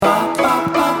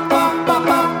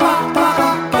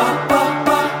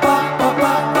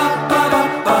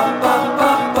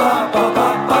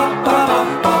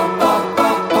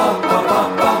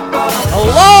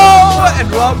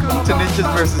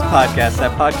Podcast,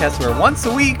 that podcast where once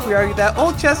a week we argue that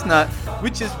old chestnut,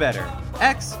 which is better,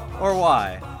 X or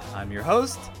Y. I'm your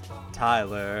host,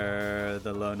 Tyler,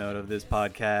 the low note of this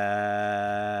podcast.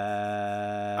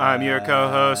 I'm your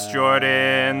co-host,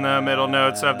 Jordan, the middle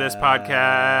notes of this podcast.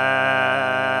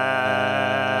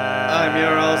 I'm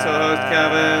your also host,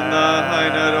 Kevin, the high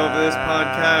note of this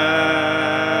podcast.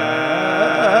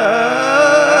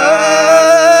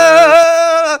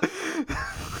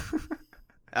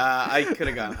 I could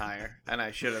have gone higher, and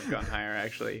I should have gone higher,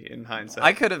 actually, in hindsight.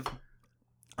 I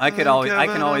can always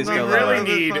go lower.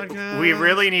 We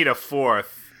really need a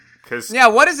fourth. Cause Yeah,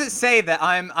 what does it say that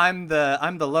I'm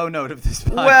the low note of this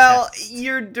podcast? Well,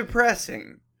 you're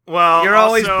depressing. Well, You're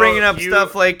always also, bringing up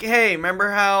stuff like, hey, remember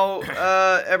how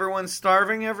everyone's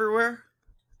starving everywhere?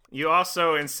 You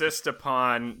also insist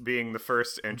upon being the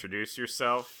first to introduce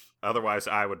yourself. Otherwise,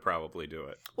 I would probably do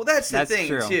it. Well, that's the thing,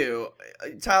 true. too.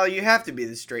 Tyler, you have to be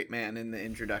the straight man in the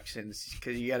introductions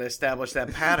because you got to establish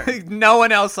that pattern. No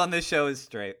one else on this show is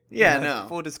straight. Yeah, no.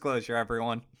 Full disclosure,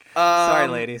 everyone. Sorry,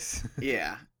 ladies.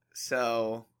 Yeah.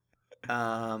 So,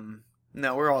 no,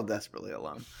 we're all desperately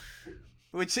alone.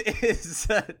 Which is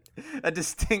a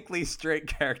distinctly straight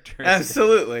character.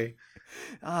 Absolutely.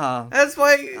 That's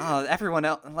why. Everyone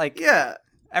else, Yeah.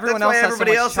 everyone That's else why has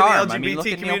everybody so else much charm. in the I mean, LGBT look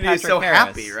at Neil community is so Patrick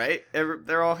Harris. happy, right?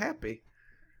 They're all happy.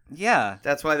 Yeah.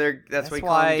 That's why that's why you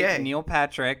call him gay. Neil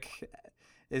Patrick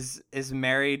is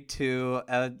married to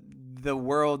the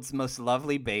world's most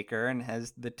lovely baker and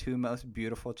has the two most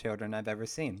beautiful children I've ever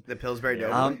seen. The Pillsbury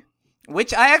Doughboy.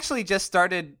 Which I actually just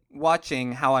started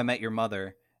watching How I Met Your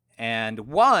Mother, and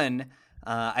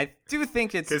I do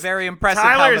think it's very impressive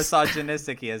how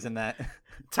misogynistic he is in that.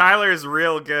 Tyler's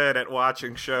real good at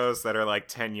watching shows that are like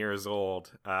 10 years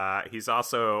old. He's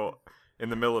also in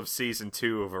the middle of season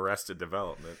 2 of Arrested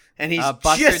Development. And he's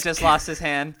Buster just lost his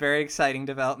hand. Very exciting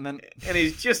development. And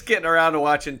he's just getting around to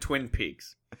watching Twin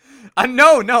Peaks.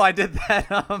 No, I did that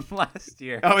last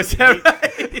year. Oh, is that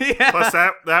right? Yeah. Plus,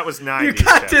 that was 90s. You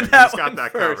got to that He's one got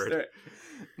that first. covered.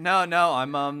 No,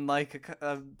 I'm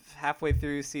halfway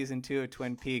through season 2 of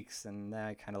Twin Peaks, and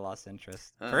I kind of lost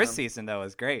interest. First season though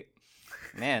was great,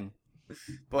 man.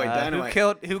 Boy, Dynamite.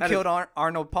 Who killed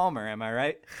Arnold Palmer? Am I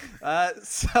right?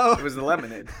 So It was the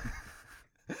lemonade.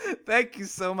 thank you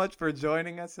so much for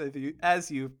joining us.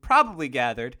 As you probably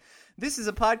gathered, this is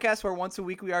a podcast where once a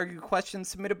week we argue questions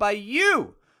submitted by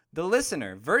you, the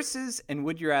listener, versus and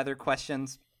would you rather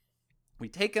questions. We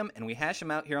take them and we hash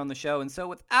them out here on the show. And so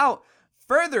without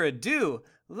further ado,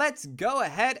 let's go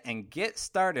ahead and get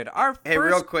started. Hey,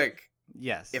 real quick.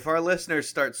 Yes. If our listeners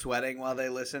start sweating while they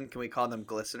listen, can we call them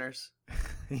glisteners?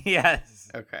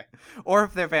 Yes. Okay. Or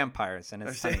if they're vampires and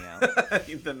it's sunny out.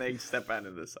 Then they step out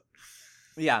into the sun.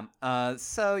 Yeah.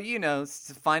 So,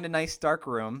 find a nice dark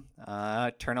room,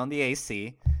 turn on the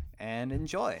AC, and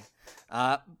enjoy.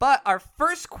 But our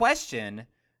first question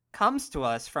comes to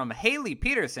us from Haley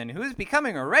Peterson, who is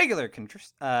becoming a regular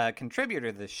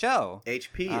contributor to the show.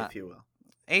 HP, if you will.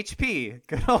 HP.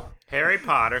 Good old... Harry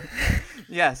Potter.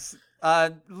 Yes.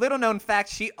 Little known fact,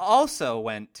 she also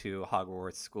went to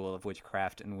Hogwarts School of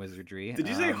Witchcraft and Wizardry. Did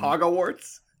you say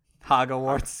Hogwarts?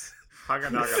 Hogwarts.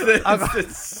 It's the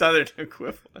southern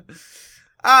equivalent.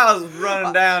 I was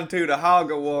running down to the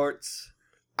Hogwarts.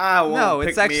 I want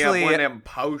to pick me up one of them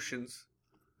potions.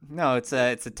 No, it's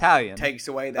Italian. Takes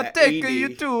away that I take ED.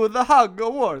 you to the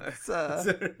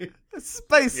Hogwarts.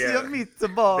 Spicy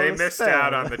meatball. They missed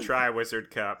out on the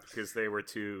Triwizard Cup because they were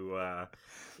a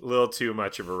little too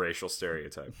much of a racial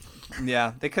stereotype.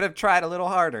 Yeah, they could have tried a little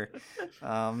harder.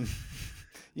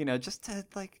 Just to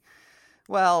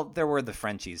there were the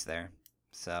Frenchies there,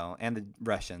 and the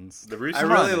Russians. I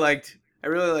really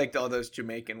liked all those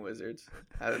Jamaican wizards.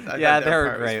 I they were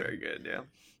part great. Was very good. Yeah,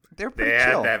 They're pretty They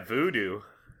chill. had that voodoo.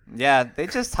 Yeah, they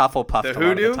just Hufflepuffed a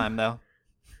lot of the time, though.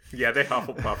 Yeah, they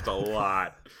Hufflepuffed a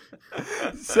lot.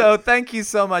 So thank you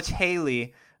so much,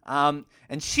 Haley. And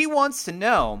she wants to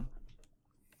know,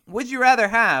 would you rather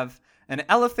have an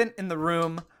elephant in the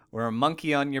room or a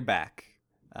monkey on your back?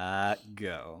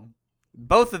 Go.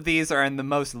 Both of these are in the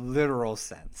most literal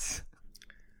sense.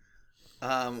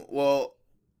 Well,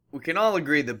 we can all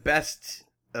agree the best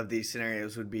of these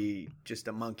scenarios would be just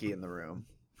a monkey in the room.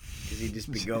 Because he'd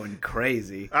just be going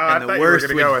crazy. Oh, and I the thought you were worst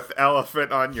going to go with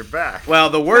elephant on your back. Well,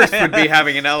 the worst would be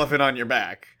having an elephant on your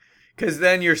back. Because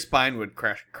then your spine would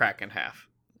crack in half.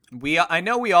 I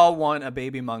know we all want a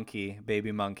baby monkey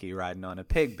riding on a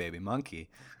pig baby monkey.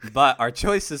 But our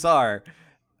choices are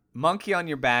monkey on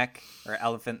your back or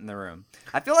elephant in the room.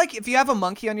 I feel like if you have a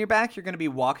monkey on your back, you're going to be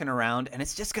walking around and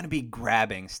it's just going to be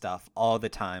grabbing stuff all the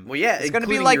time. Well, yeah, it's going to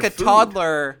be including like your a food.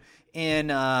 toddler in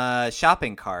a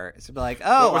shopping cart. It's like,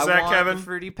 oh, what was that, want Kevin? the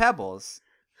Fruity Pebbles.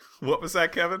 What was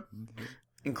that, Kevin?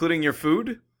 Including your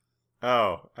food?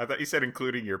 Oh, I thought you said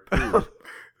including your poo.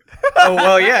 Oh,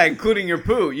 well, yeah, including your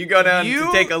poo. You go down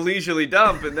to take a leisurely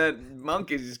dump, and that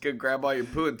monkey's just going to grab all your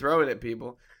poo and throw it at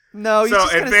people. No, so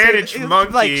advantage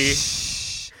monkey, like,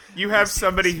 shh. You have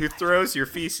somebody who throws your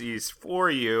feces for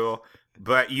you,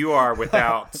 but you are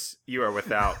without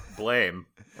blame.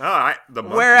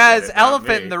 Whereas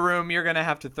elephant in the room, you're gonna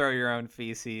have to throw your own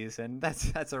feces, and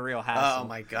that's a real hassle. Oh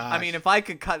my gosh! I mean, if I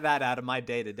could cut that out of my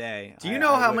day to day, do you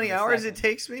know how many hours it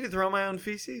takes me to throw my own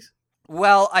feces?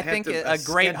 Well, I think a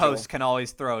great host can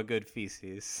always throw a good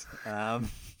feces.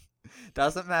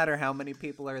 Doesn't matter how many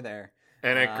people are there.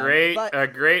 And a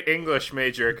great English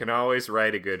major can always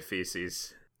write a good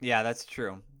feces. Yeah, that's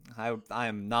true. I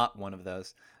am not one of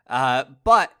those.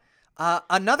 But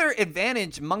another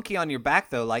advantage, monkey on your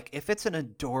back, though, like if it's an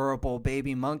adorable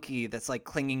baby monkey that's like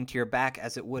clinging to your back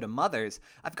as it would a mother's,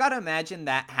 I've got to imagine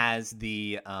that has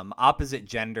the opposite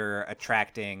gender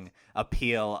attracting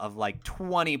appeal of like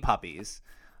 20 puppies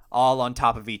all on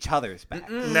top of each other's back.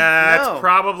 It's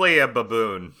probably a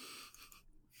baboon.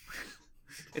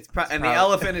 The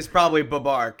elephant is probably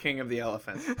Babar, king of the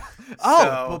elephants.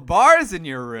 Babar's in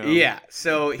your room. Yeah,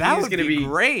 so he's going to be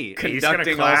great.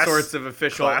 Conducting all sorts of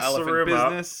official elephant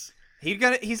business.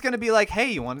 He's gonna be like,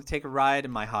 hey, you want to take a ride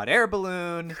in my hot air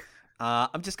balloon?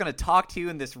 I'm just gonna talk to you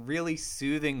in this really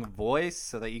soothing voice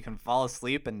so that you can fall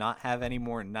asleep and not have any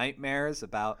more nightmares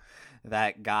about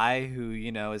that guy who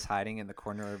is hiding in the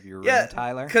corner of your room,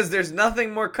 Tyler. Because there's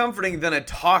nothing more comforting than a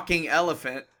talking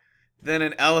elephant. Than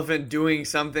an elephant doing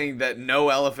something that no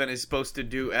elephant is supposed to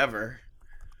do ever.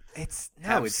 It's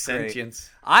sentience.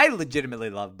 Great. I legitimately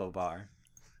love Babar.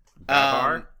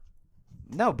 Babar?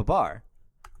 No, Babar.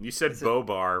 You said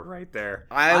Bobar right there.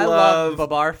 I love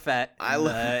Babar Fett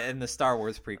in the Star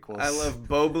Wars prequels. I love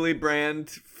Boboli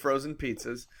brand frozen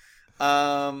pizzas.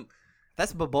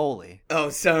 That's Boboli.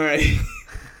 Oh, sorry.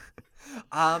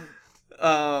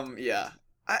 Yeah.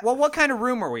 Well, what kind of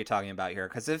room are we talking about here?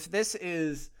 Because if this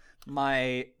is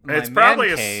my it's man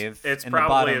probably cave it's in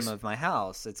probably the bottom of my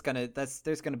house, there's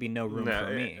gonna be no room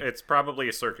for me. It's probably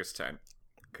a circus tent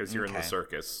because you're in the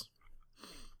circus.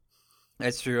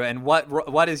 That's true. And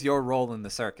what is your role in the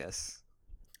circus?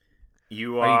 Are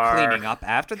you cleaning up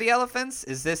after the elephants?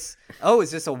 Is this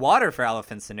a water for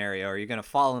elephant scenario? Are you gonna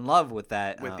fall in love with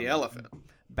the elephant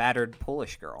battered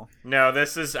Polish girl? No,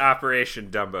 this is Operation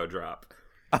Dumbo Drop.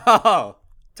 Oh,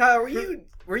 Tyler,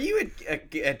 were you at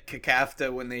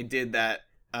CACAFTA when they did that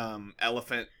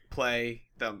elephant play,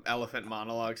 the elephant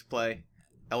monologues play?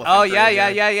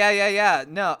 Yeah.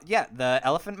 No, the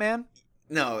Elephant Man?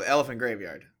 No, Elephant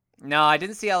Graveyard. No, I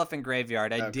didn't see Elephant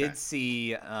Graveyard. I did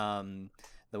see the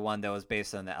one that was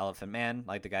based on the Elephant Man,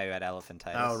 like the guy who had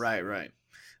elephantitis. Oh, right.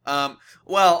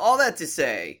 Well, all that to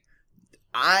say,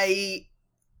 I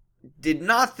did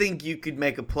not think you could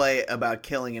make a play about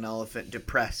killing an elephant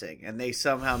depressing, and they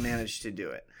somehow managed to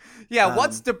do it. Yeah,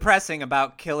 what's depressing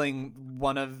about killing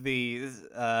one of the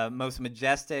most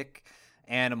majestic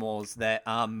animals that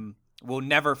will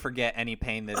never forget any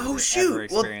pain that it ever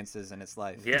experiences in its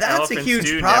life? Yeah, that's a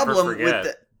huge problem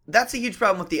that's a huge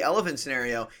problem with the elephant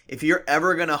scenario. If you're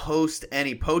ever going to host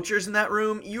any poachers in that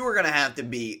room, you are going to have to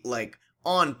be like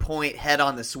on point, head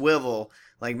on the swivel,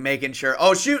 like making sure,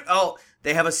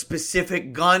 they have a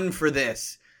specific gun for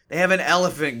this. They have an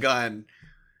elephant gun.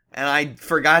 And I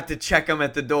forgot to check them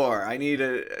at the door. I need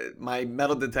my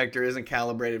metal detector isn't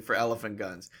calibrated for elephant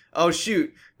guns. Oh,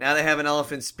 shoot. Now they have an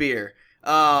elephant spear.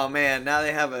 Oh, man. Now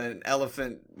they have an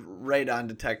elephant radon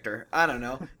detector. I don't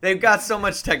know. They've got so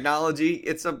much technology.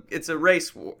 It's a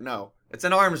race war. No, it's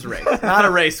an arms race, not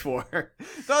a race war.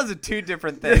 Those are two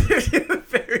different things.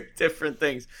 Very different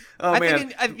things. Oh,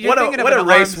 man. What a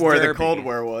race war the Cold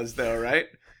War was, though, right?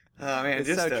 Oh, man, it's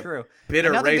just so true.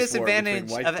 Bitter Another race disadvantage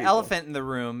war of an elephant in the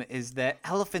room is that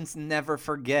elephants never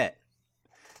forget.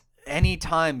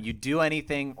 Anytime you do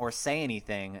anything or say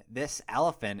anything, this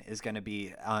elephant is going to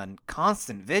be on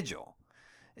constant vigil,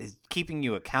 is keeping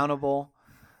you accountable,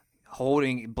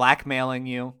 blackmailing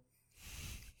you.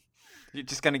 You're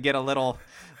just going to get a little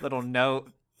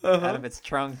note out of its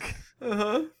trunk.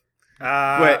 Wait,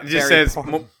 it just says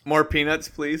more peanuts,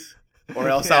 please. Or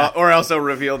else I'll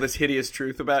reveal this hideous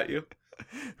truth about you.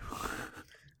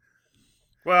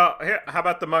 Well, how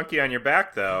about the monkey on your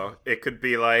back, though? It could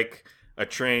be like a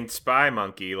trained spy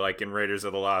monkey, like in Raiders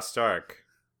of the Lost Ark.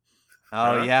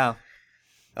 Oh, yeah.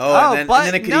 Oh, and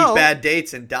then it could no. eat bad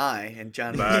dates and die, and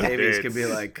John Davies could be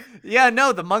like, yeah,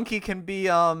 no, the monkey can be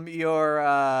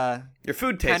your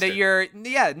food taster.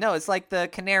 It's like the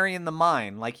canary in the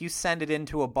mine. Like you send it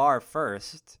into a bar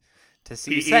first to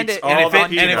see. He Send eats it, all and the if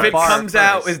peanuts. And if it bar comes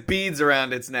out first. with beads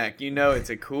around its neck, you know it's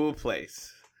a cool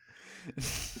place.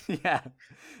 Yeah,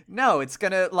 no, it's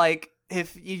gonna like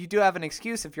if you do have an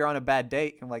excuse if you're on a bad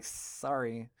date. I'm like,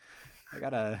 sorry, I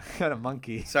got a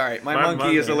monkey. Sorry, my My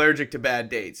monkey is mother- allergic to bad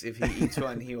dates. If he eats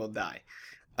one, he will die.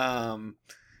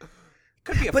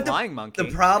 Could be a But flying monkey.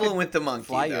 The problem with the monkey,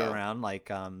 fly you though, around like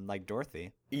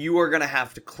Dorothy. you are going to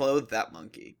have to clothe that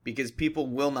monkey because people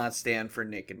will not stand for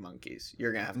naked monkeys.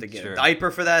 You're going to have to get Sure. a diaper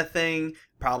for that thing,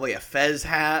 probably a fez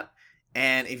hat,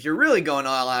 and if you're really going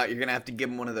all out, you're going to have to give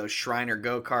him one of those Shriner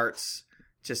go-karts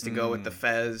just to go with the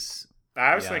fez.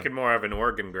 I was Yeah. thinking more of an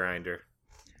organ grinder.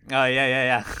 Oh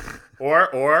yeah.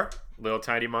 Or little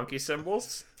tiny monkey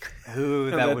cymbals.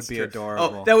 Ooh, that That's would be true.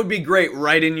 adorable. Oh, that would be great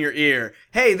right in your ear.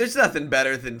 Hey, there's nothing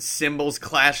better than cymbals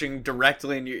clashing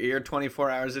directly in your ear 24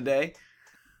 hours a day.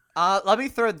 Let me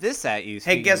throw this at you. Hey,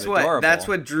 speaking guess of what? adorable. That's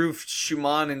what drew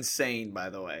Schumann insane, by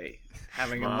the way.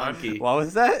 Having Schumann? a monkey. What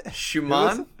was that?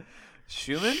 Schumann?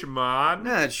 Schumann? Schmon.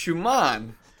 No, it's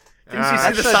Schumann. Didn't you see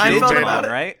That's the a Seinfeld Schumann, about it?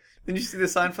 right? Didn't you see the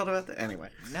Seinfeld about that? Anyway.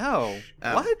 No.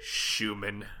 Oh. What?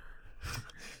 Schumann.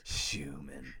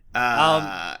 Schumann.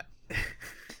 Uh,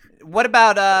 What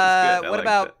about good. I what liked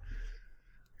about it.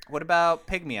 what about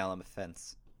pygmy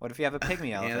elephants? What if you have a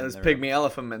pygmy elephant? Yeah, those in the room? pygmy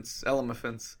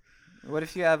elephants. What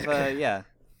if you have yeah?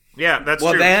 Yeah, that's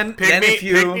Well, true. then if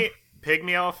you-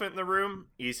 pygmy elephant in the room,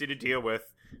 easy to deal with.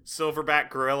 Silverback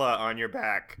gorilla on your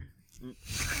back,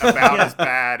 about as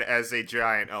bad as a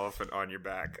giant elephant on your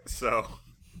back. So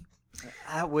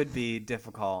That would be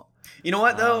difficult. You know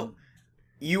what, though? Um,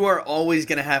 You are always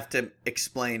going to have to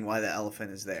explain why the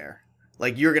elephant is there.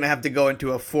 Like, you're going to have to go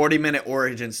into a 40-minute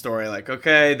origin story. Like,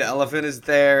 okay, the elephant is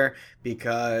there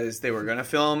because they were going to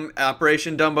film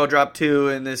Operation Dumbo Drop 2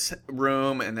 in this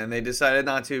room, and then they decided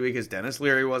not to because Dennis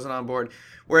Leary wasn't on board.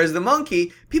 Whereas the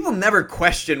monkey, people never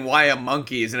question why a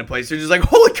monkey is in a place. They're just like,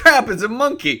 holy crap, it's a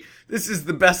monkey. This is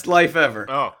the best life ever.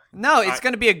 oh, No, it's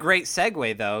going to be a great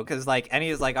segue though, because like Annie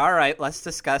is like, all right, let's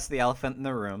discuss the elephant in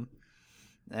the room,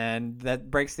 and that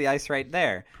breaks the ice right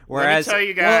there. Whereas, let me tell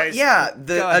you Well, guys. yeah,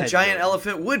 Go a ahead, giant Jordan.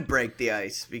 elephant would break the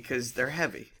ice because they're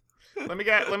heavy. Let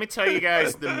me tell you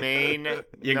guys the main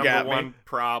You got number me. one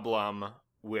problem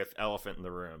with elephant in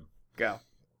the room. Go.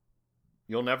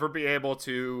 You'll never be able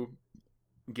to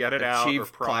get it out or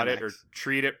Achieve prod it or climax.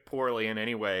 treat it poorly in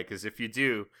any way, because if you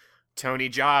do, Tony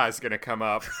Jaa is going to come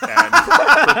up and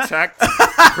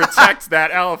protect that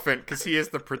elephant, because he is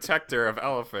the protector of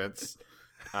elephants.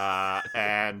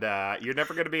 And you're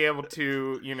never going to be able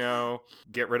to,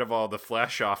 get rid of all the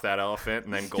flesh off that elephant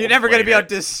and then gold you're never going to be plate able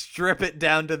to strip it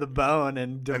down to the bone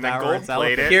and and then devour gold its plate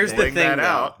elephant. it. Here's the bring thing, that though.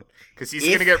 out, because he's If-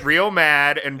 going to get real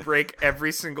mad and break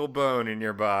every single bone in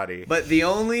your body. But the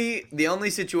only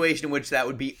situation in which that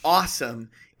would be awesome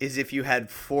is if you had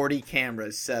 40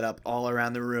 cameras set up all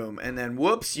around the room, and then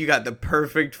whoops, you got the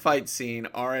perfect fight scene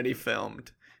already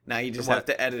filmed. Now you just What? have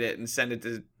to edit it and send it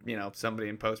to somebody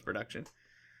in post production.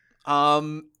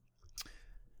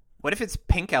 What if it's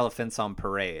pink elephants on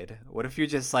parade? What if you're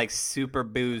just like super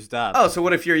boozed up? Oh, so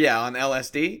what if you're on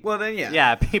LSD? Well then, yeah.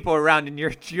 Yeah, people around and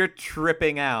you're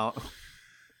tripping out.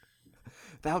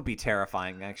 That would be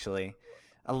terrifying, actually.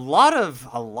 A lot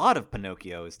of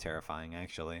Pinocchio is terrifying,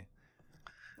 actually.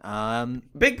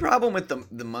 Big problem with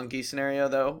the monkey scenario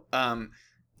though.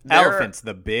 Elephants,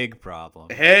 the big problem.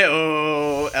 Hey,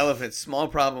 elephants. Small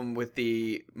problem with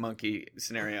the monkey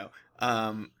scenario.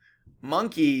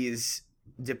 Monkeys,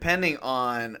 depending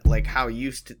on like how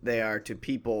used they are to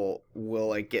people, will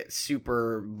like get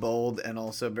super bold and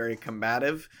also very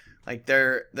combative. Like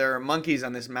there are monkeys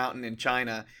on this mountain in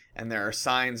China, and there are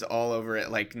signs all over it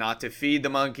like not to feed the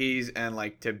monkeys and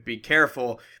like to be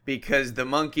careful because the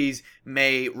monkeys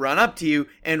may run up to you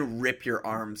and rip your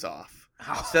arms off.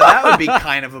 So that would be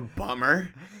kind of a bummer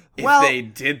if Well- they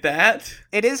did that.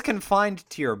 It is confined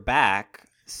to your back,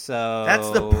 so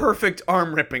That's the perfect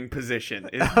arm ripping position.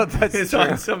 Oh, that's It's true.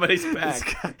 on somebody's back.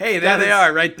 got- Hey, that there they is-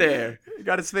 are, right there. You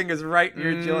got his fingers right in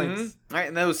your joints. Right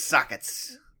in those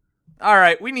sockets. All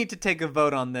right, we need to take a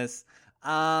vote on this.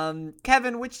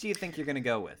 Kevin, which do you think you're going to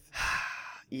go with?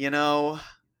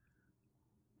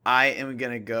 I am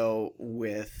gonna go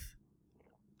with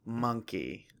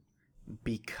monkey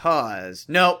because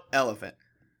elephant.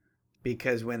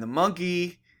 Because when the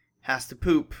monkey has to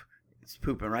poop, it's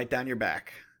pooping right down your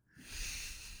back.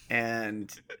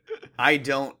 And I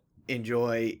don't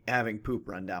enjoy having poop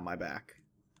run down my back.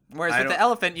 Whereas with the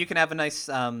elephant, you can have a nice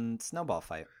snowball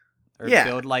fight. Or Yeah.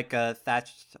 build like a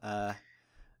thatched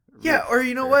Yeah, roof or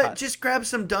you know for your what? hut. Just grab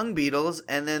some dung beetles,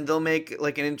 and then they'll make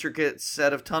like an intricate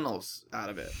set of tunnels out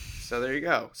of it. So there you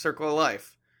go. Circle of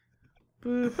life.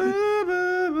 That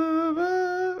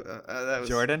was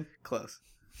Jordan? close.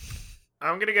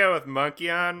 I'm gonna go with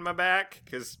monkey on my back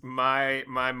because my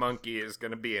monkey is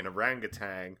gonna be an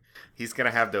orangutan. He's gonna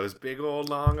have those big old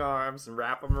long arms and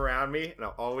wrap them around me, and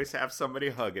I'll always have somebody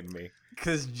hugging me.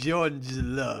 Because Jordan just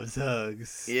loves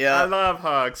hugs. I Yeah. love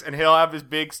hugs, and he'll have his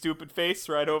big stupid face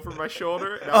right over my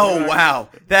shoulder. And I'll Oh be like, wow,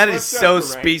 that is "What's so up,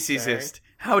 orangutan?" speciesist.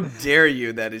 How dare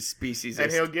you? That is speciesist.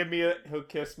 And he'll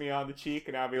kiss me on the cheek,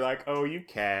 and I'll be like, "Oh, you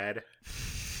cad."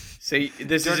 So this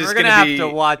is Jordan, just we're gonna gonna be. have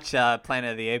to watch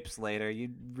Planet of the Apes later. You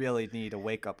really need a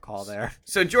wake-up call there.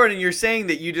 So Jordan, you're saying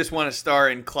that you just want to star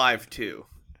in Clive 2?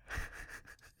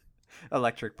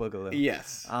 Electric Boogaloo.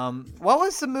 Yes. What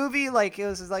was the movie? Like, it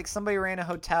was like somebody ran a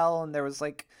hotel and there was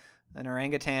like an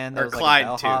orangutan. There Or was, like, a Clyde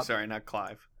bellhop. 2. Sorry, not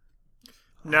Clive.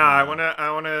 No, I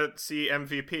wanna see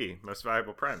MVP, most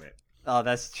valuable primate. Oh,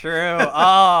 that's true.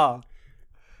 Oh,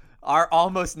 our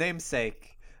almost namesake.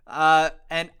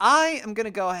 And I am going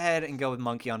to go ahead and go with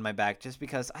monkey on my back just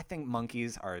because I think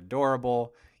monkeys are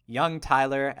adorable. Young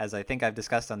Tyler, as I think I've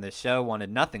discussed on this show, wanted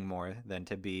nothing more than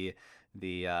to be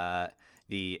the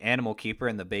animal keeper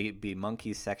in the baby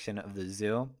monkey section of the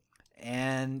zoo.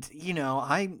 And, you know,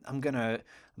 I'm going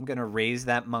to raise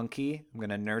that monkey. I'm going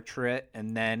to nurture it,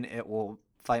 and then it will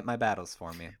fight my battles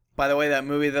for me. By the way, that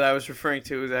movie that I was referring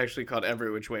to was actually called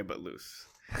Every Which Way But Loose.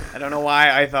 I don't know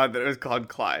why I thought that it was called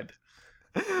Clyde.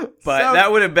 But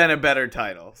that would have been a better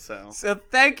title. So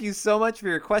thank you so much for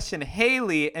your question,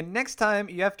 Haley. And next time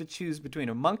you have to choose between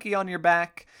a monkey on your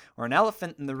back or an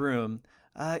elephant in the room,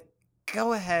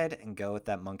 go ahead and go with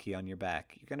that monkey on your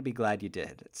back. You're going to be glad you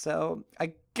did. So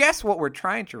I guess what we're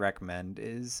trying to recommend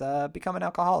is become an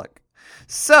alcoholic.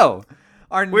 So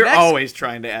we're always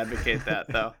trying to advocate that,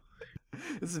 though.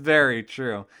 This is very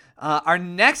true. Our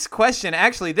next question,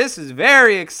 actually, this is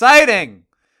very exciting.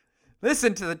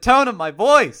 Listen to the tone of my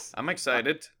voice. I'm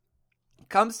excited.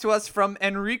 Comes to us from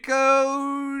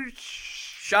Enrico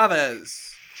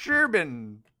Chavez.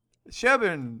 Sherbin.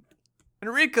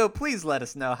 Enrico, please let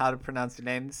us know how to pronounce your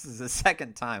name. This is the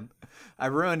second time I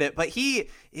ruined it. But he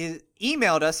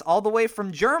emailed us all the way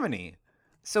from Germany.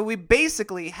 So we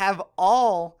basically have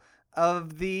all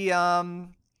of the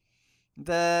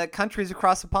countries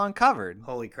across the pond covered.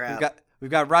 Holy crap.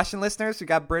 We've got Russian listeners. We've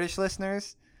got British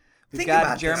listeners. We've Think got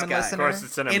about German this guy. listeners. Of course,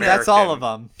 it's an American. That's all of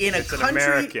them. It's an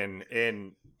American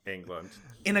in England.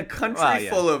 In a country Well, yeah.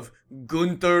 full of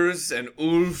Gunthers and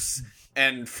Ulfs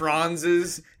and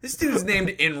Franzes, this dude's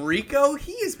named Enrico.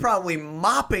 He is probably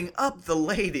mopping up the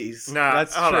ladies. No,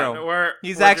 That's hold true. on.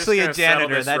 He's we're actually just a gonna settle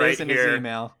janitor. this That right is in here. his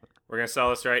email. We're gonna sell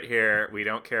this right here. We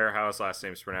don't care how his last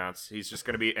name's pronounced. He's just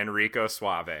gonna be Enrico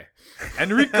Suave.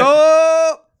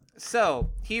 Enrico! So,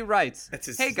 he writes,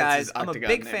 That's hey his guys, I'm a octagon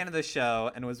big name. fan of the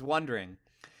show and was wondering,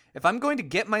 if I'm going to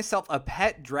get myself a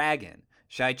pet dragon,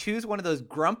 should I choose one of those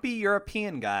grumpy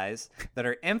European guys that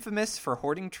are infamous for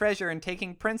hoarding treasure and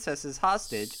taking princesses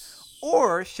hostage,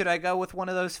 or should I go with one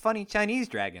of those funny Chinese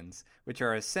dragons, which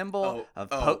are a symbol of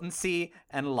potency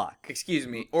and luck? Excuse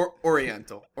me.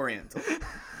 Oriental.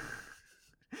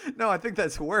 No, I think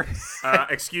that's worse.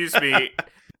 Excuse me,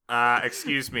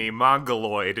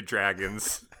 Mongoloid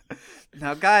dragons.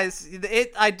 Now, guys,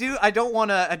 I don't want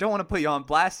to put you on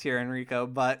blast here, Enrico,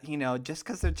 but you know, just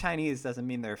because they're Chinese doesn't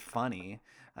mean they're funny.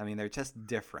 I mean, they're just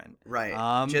different.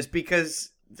 Right. Just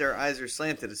because their eyes are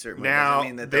slanted a certain way Now doesn't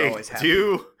mean that they're they always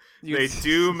happy. they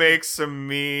do make some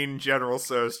mean General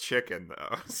Tso's chicken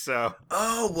though. So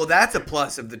Oh, well, that's a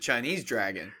plus of the Chinese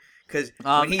dragon. Because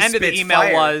when he end of the spits email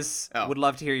fire, was, Oh. would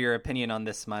love to hear your opinion on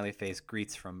this smiley face.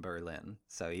 Greets from Berlin.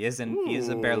 So he is a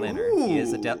Berliner. He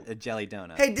is a jelly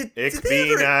donut. Hey, did Ich they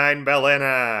bin ever, ein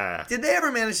Berliner. did they ever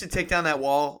manage to take down that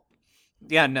wall,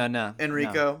 Yeah, no.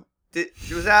 Enrico?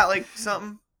 Was that like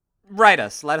something? Write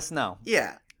us. Let us know.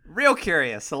 Yeah. Real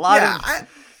curious. A lot of.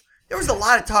 There was a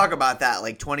lot of talk about that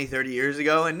like 20, 30 years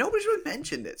ago, and nobody's really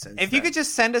mentioned it since If you could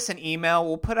just send us an email,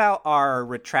 we'll put out our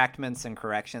retractments and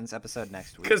corrections episode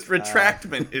next week. Because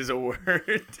retractment is a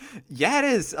word. Yeah, it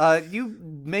is. You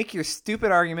make your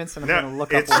stupid arguments, and I'm going to No,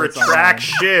 look up it's words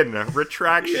retraction.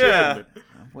 Retraction. Yeah. online.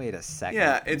 Wait a second.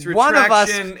 Yeah, it's One of us.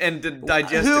 retraction and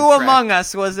digestive Who tract. among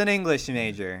us was an English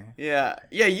major? Yeah,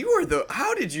 you were the.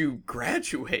 How did you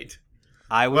graduate?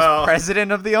 I was Well-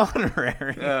 president of the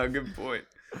honorary. Oh, good point.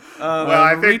 Well,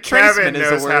 I think Kevin retracement is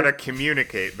a knows how word. to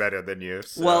communicate better than you.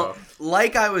 So. Well,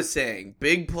 like I was saying,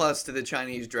 big plus to the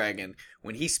Chinese dragon.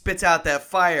 When he spits out that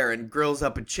fire and grills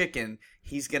up a chicken,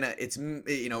 he's gonna. It's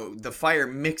the fire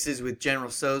mixes with General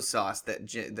Tso's sauce that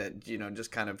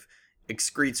just kind of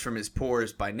excretes from his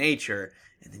pores by nature,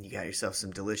 and then you got yourself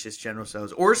some delicious General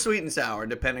Tso's or sweet and sour,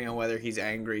 depending on whether he's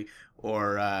angry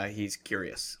or he's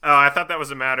curious. Oh, I thought that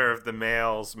was a matter of the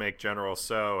males make General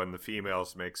Tso and the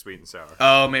females make sweet and sour.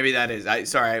 Oh, maybe that is.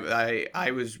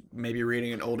 I was maybe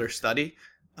reading an older study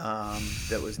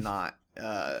that was not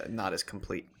as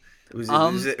complete. It was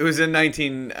in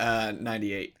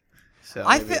 1998. So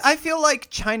I feel like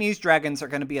Chinese dragons are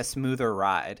going to be a smoother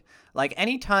ride. Like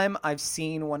anytime I've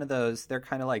seen one of those, they're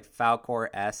kind of like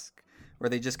Falkor-esque, where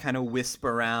they just kind of wisp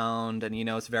around and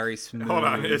it's very smooth. Hold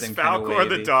on, is and Falkor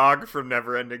the dog from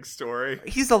Neverending Story?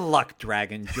 He's a luck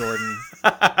dragon, Jordan.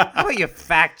 How about you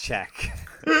fact check?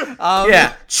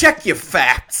 Yeah, check your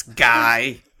facts,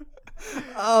 guy.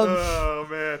 Oh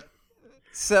man.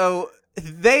 So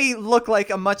they look like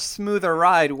a much smoother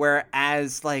ride,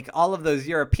 whereas like all of those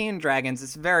European dragons,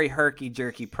 it's very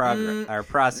herky-jerky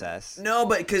process. No,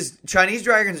 but because Chinese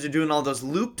dragons are doing all those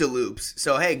loop-de-loops,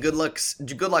 so hey, good luck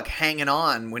hanging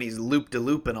on when he's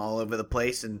loop-de-looping all over the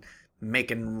place and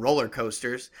making roller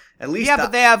coasters. At least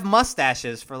but they have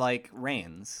mustaches for like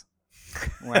reins.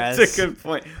 Whereas that's a good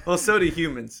point. Well, so do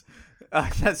humans.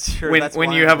 That's true.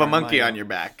 When you have a monkey on your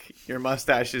back, your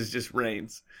mustache is just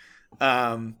reins.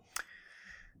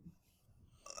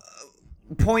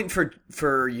 Point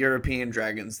for European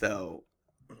dragons, though.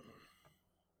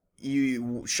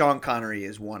 Sean Connery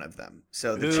is one of them.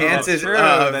 So the chances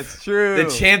that's true. The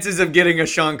chances of getting a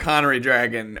Sean Connery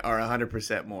dragon are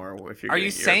 100% more. If you're Are you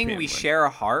saying we share a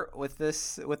heart with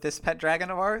this pet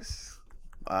dragon of ours?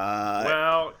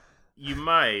 Well, you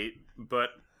might, but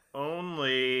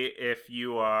only if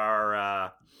you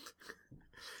are.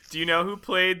 Do you know who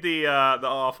played the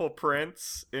awful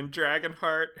prince in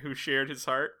Dragonheart? Who shared his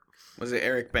heart? Was it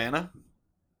Eric Bana?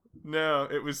 No,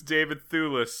 it was David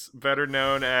Thewlis, better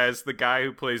known as the guy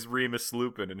who plays Remus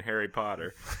Lupin in Harry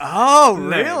Potter. Oh,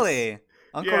 really?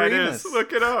 Uncle yeah, Remus. It is.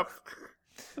 Look it up.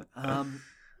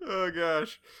 Oh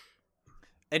gosh.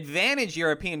 Advantage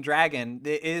European dragon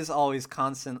is always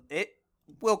constant. It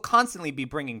will constantly be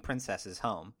bringing princesses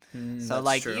home. So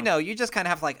like true. You just kind of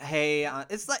have like, hey,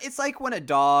 it's like when a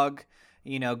dog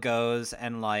goes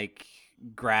and like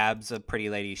grabs a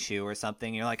pretty lady's shoe or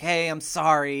something. You're like, hey, I'm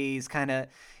sorry. He's kind of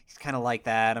like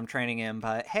that. I'm training him,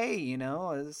 but hey,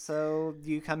 so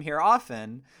you come here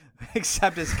often.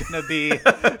 Except it's gonna be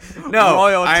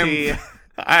royalty.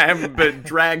 I'm been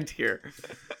dragged here.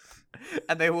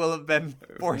 And they will have been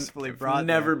forcefully brought.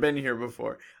 Never been here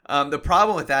before. The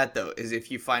problem with that though is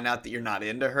if you find out that you're not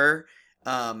into her,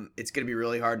 it's going to be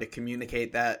really hard to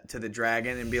communicate that to the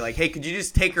dragon and be like, hey, could you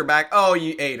just take her back? Oh,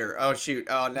 you ate her. Oh, shoot.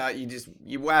 Oh, now you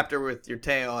whapped her with your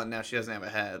tail and now she doesn't have a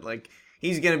head. Like,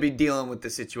 he's going to be dealing with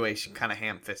the situation kind of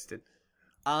ham-fisted.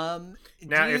 Now,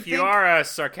 if you are a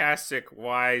sarcastic,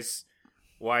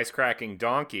 wisecracking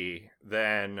donkey,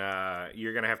 then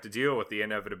you're going to have to deal with the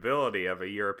inevitability of a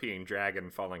European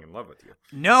dragon falling in love with you.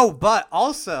 No, but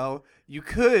also you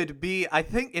could be, I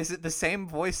think, is it the same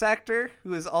voice actor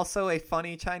who is also a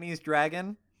funny Chinese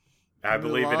dragon? I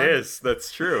believe it is.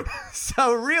 That's true.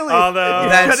 So really, although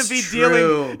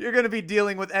you're going to be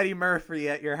dealing with Eddie Murphy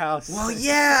at your house. Well,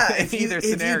 yeah. If you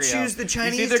choose the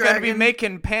Chinese he's either dragon, going to be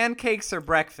making pancakes or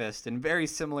breakfast in very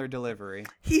similar delivery.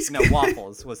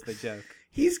 Waffles was the joke.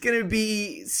 He's going to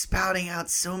be spouting out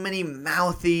so many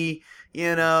mouthy,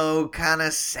 kind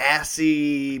of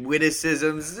sassy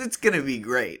witticisms. It's going to be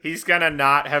great. He's going to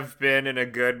not have been in a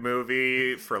good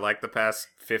movie for like the past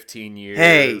 15 years.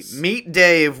 Hey, Meet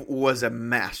Dave was a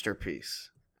masterpiece.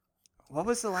 What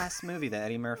was the last movie that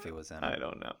Eddie Murphy was in? I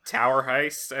don't know. Tower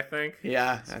Heist, I think.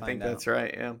 Yeah, I think that's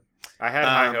right, yeah. I had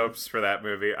high hopes for that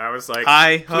movie. I was like,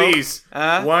 please,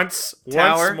 once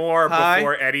more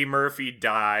before Eddie Murphy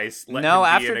dies.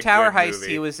 After Tower Heist,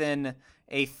 he was in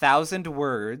 1,000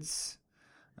 Words.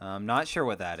 I'm not sure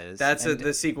what that is. That's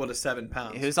the sequel to 7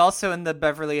 Pounds. He was also in the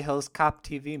Beverly Hills Cop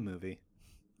TV movie.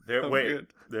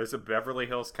 There's a Beverly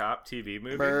Hills Cop TV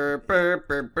movie?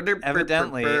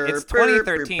 Evidently. It's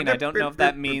 2013. I don't know if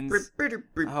that means...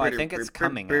 Oh, I think it's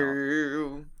coming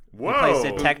out. Whoa! He plays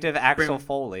Detective Axel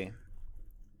Foley.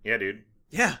 Yeah, dude.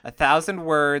 Yeah. 1,000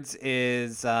 Words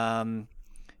is...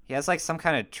 He has like some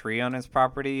kind of tree on his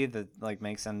property that like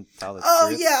makes him tell the truth. Oh,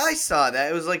 yeah, I saw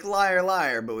that. It was like Liar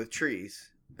Liar, but with trees.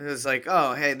 It was like,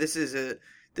 oh, hey, this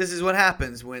is what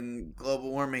happens when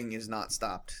global warming is not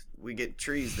stopped. We get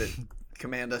trees that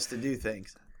command us to do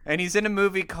things. And he's in a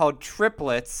movie called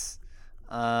Triplets,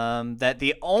 that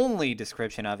the only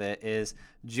description of it is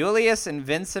Julius and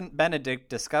Vincent Benedict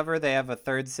discover they have a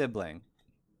third sibling.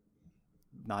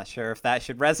 Not sure if that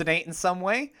should resonate in some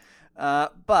way.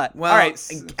 But Well, all right,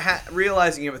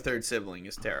 realizing you have a third sibling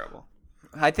is terrible.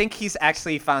 I think he's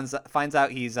actually finds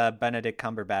out he's Benedict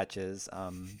Cumberbatch's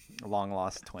long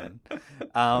lost twin.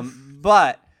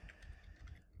 But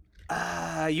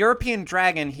European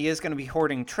dragon, he is going to be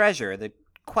hoarding treasure. The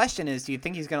question is, do you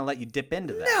think he's going to let you dip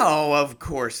into that? No, of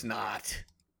course not.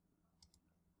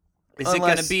 Is it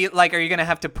going to be like, are you going to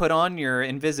have to put on your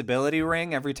invisibility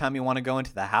ring every time you want to go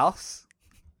into the house?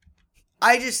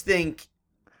 I just think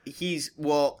maybe.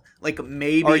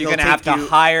 Or are you going to have to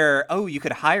hire? Oh, you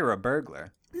could hire a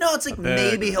burglar. No, it's like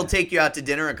maybe he'll take you out to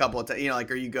dinner a couple of times.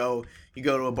 Or you go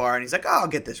to a bar and he's like, "Oh, I'll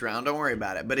get this round. Don't worry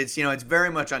about it." But it's it's very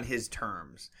much on his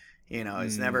terms.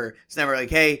 It's never like,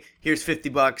 "Hey, here's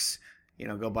 $50.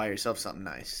 Go buy yourself something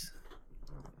nice."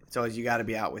 It's always you got to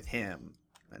be out with him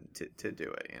and to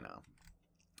do it.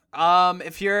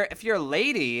 If you're a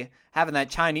lady, having that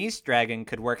Chinese dragon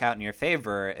could work out in your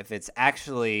favor if it's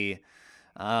actually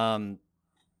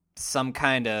some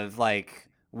kind of like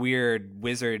weird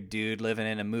wizard dude living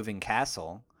in a moving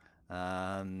castle.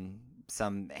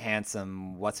 Some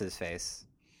handsome what's his face.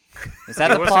 Is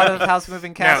that the plot of House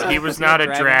Moving Castle? No, he was not a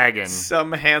dragon.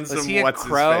 Some handsome what's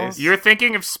crow? his face. You're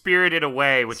thinking of Spirited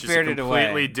Away, which is a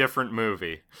completely different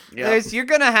movie. Yeah. You're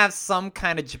going to have some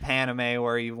kind of Japanime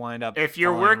where you wind up. If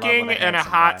you're working in a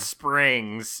hot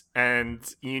springs and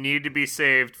you need to be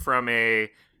saved from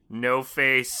a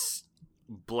no-face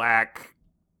black.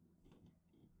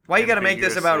 Why you got to make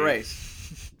this about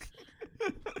race?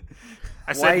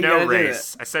 I said no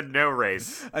race. I said no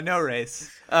race. A no race.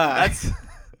 That's.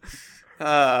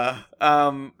 Yeah,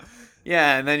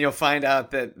 and then you'll find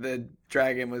out that the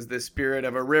dragon was the spirit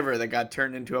of a river that got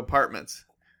turned into apartments.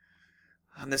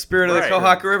 And the spirit of the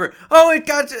Kohaku River. Oh,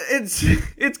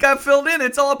 it's got filled in.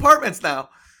 It's all apartments now.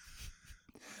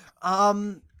 I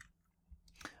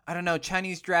don't know.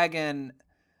 Chinese dragon.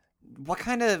 What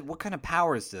kind of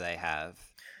powers do they have?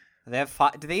 Do they have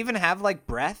do they even have like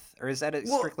breath, or is that a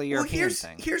strictly European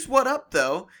thing? Here's what up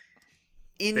though.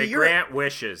 They grant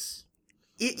wishes.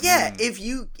 If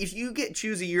you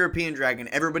choose a European dragon,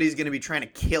 everybody's going to be trying to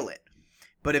kill it.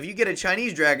 But if you get a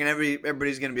Chinese dragon,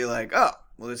 everybody's going to be like, "Oh,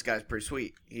 well, this guy's pretty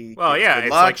sweet." It's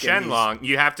like Shenlong.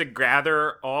 You have to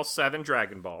gather all 7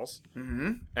 Dragon Balls,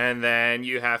 and then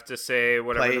you have to say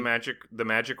whatever the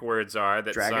magic words are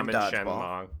that summon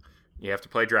Shenlong. You have to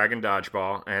play Dragon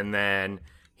Dodgeball, and then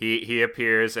he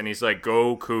appears and he's like,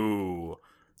 "Goku,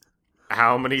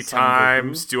 how many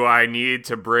times do I need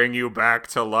to bring you back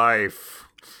to life?"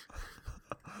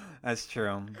 That's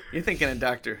true. You're thinking of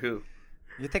Doctor Who.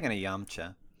 You're thinking of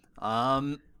Yamcha.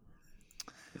 I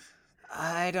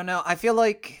don't know. I feel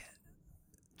like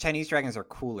Chinese dragons are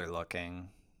cooler looking.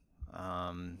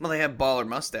 Well, they have baller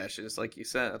mustaches, like you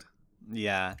said.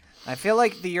 Yeah. I feel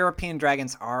like the European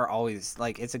dragons are always,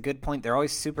 like, it's a good point. They're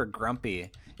always super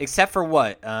grumpy. Except for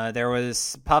what? There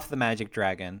was Puff the Magic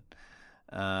Dragon.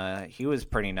 He was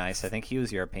pretty nice. I think he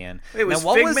was European. Wait, was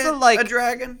Figment a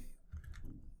dragon?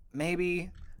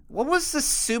 Maybe. What was the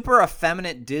super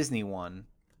effeminate Disney one?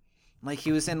 Like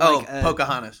he was in like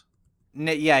Pocahontas.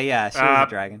 Yeah, she was a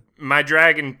dragon. My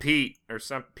Dragon Pete or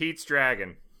some Pete's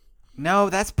Dragon. No,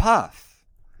 that's Puff.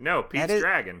 No, Pete's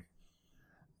Dragon.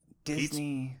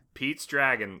 Disney. Pete's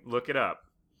Dragon. Look it up.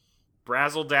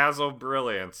 Brazzle Dazzle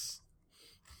Brilliance.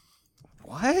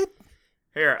 What?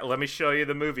 Here, let me show you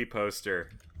the movie poster.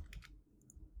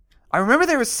 I remember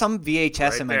there was some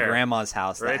VHS in my grandma's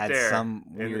house that had some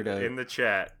weirdo. In the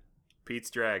chat.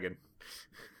 Pete's Dragon.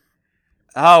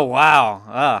 Oh,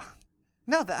 wow.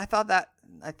 No,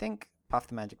 I think Puff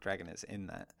the Magic Dragon is in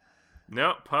that.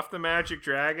 No, Puff the Magic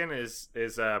Dragon is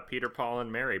Peter, Paul,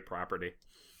 and Mary property.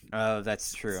 Oh,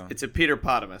 that's true. It's a Peter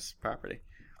Potamus property.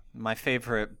 My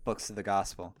favorite books of the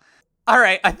gospel. All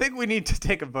right, I think we need to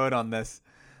take a vote on this.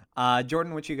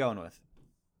 Jordan, what you going with?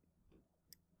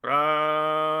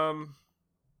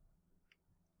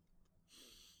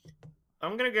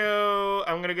 I'm gonna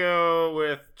go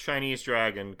with Chinese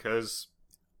Dragon because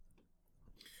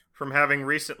from having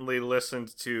recently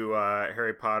listened to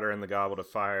Harry Potter and the Goblet of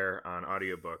Fire on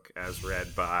audiobook as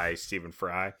read by Stephen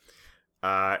Fry,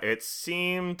 it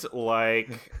seemed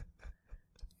like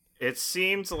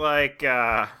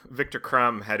Victor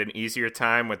Crumb had an easier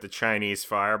time with the Chinese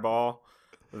fireball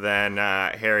than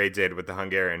Harry did with the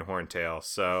Hungarian horntail.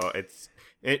 So it's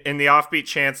in the offbeat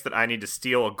chance that I need to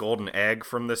steal a golden egg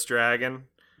from this dragon.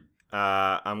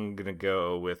 I'm gonna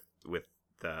go with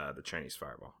the Chinese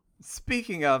fireball.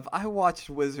 Speaking of, I watched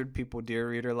Wizard People Dear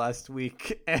Reader last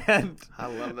week, and I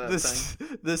love that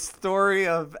thing. The story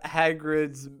of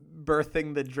Hagrid's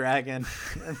birthing the dragon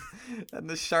and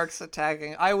the sharks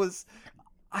attacking. I was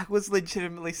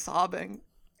legitimately sobbing.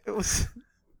 It was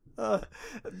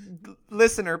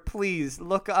Listener, please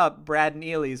look up Brad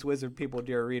Neely's Wizard People,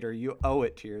 Dear Reader. You owe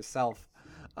it to yourself.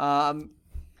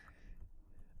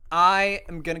 I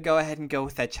am going to go ahead and go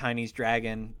with that Chinese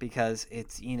dragon because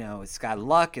it's, it's got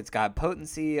luck, it's got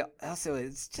potency. Also,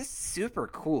 it's just super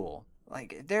cool.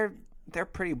 Like, they're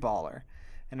pretty baller.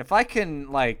 And if I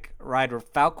can, like, ride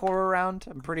Falcor around,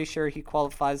 I'm pretty sure he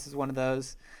qualifies as one of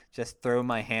those. Just throw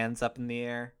my hands up in the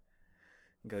air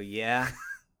and go, yeah.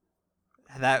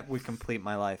 That would complete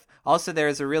my life. Also,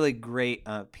 there's a really great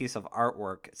piece of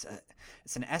artwork.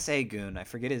 It's an SA goon. I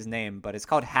forget his name, but it's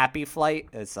called Happy Flight.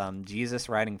 It's Jesus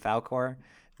riding Falcor.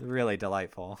 Really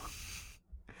delightful.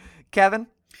 Kevin?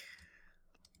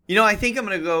 I think I'm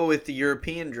going to go with the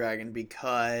European dragon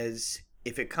because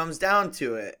if it comes down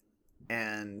to it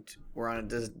and we're on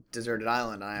a deserted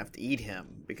island and I have to eat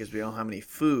him because we don't have any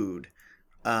food,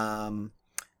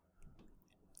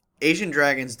 Asian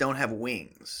dragons don't have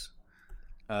wings.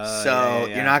 So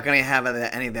you're not going to have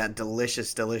any of that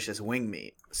delicious wing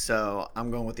meat. So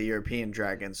I'm going with the European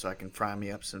dragon so I can fry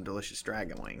me up some delicious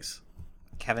dragon wings.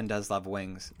 Kevin does love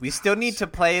wings. We still need to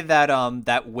play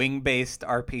that wing-based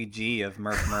RPG of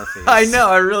Murph Murphy's. I know.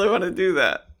 I really want to do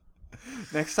that.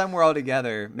 Next time we're all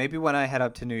together, maybe when I head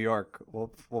up to New York, we'll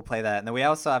play that. And then we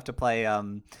also have to play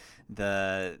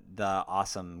the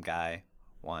awesome guy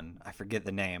one. I forget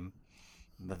the name.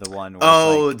 The one where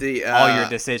all your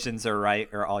decisions are right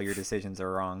or all your decisions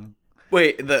are wrong.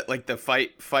 Wait,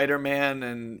 the fighter man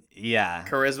and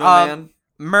charisma man?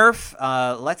 Murph,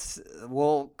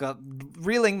 we'll go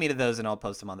relink me to those and I'll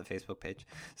post them on the Facebook page.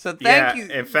 So thank you.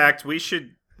 In fact, we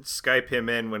should Skype him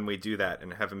in when we do that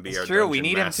and have him be our true. dungeon We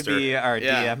need master. him to be our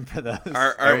DM for those.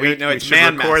 We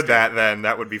should record that then.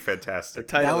 That would be fantastic.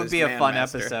 That would be a fun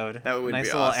master. Episode. That would nice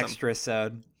be little awesome.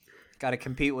 extra-sode. Got to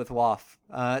compete with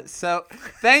WAF. So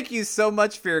thank you so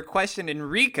much for your question,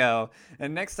 Enrico.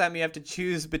 And next time you have to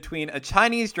choose between a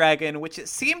Chinese dragon, which it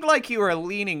seemed like you were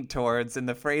leaning towards in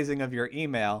the phrasing of your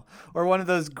email, or one of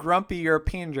those grumpy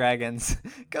European dragons,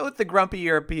 go with the grumpy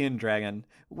European dragon.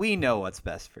 We know what's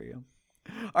best for you.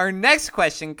 Our next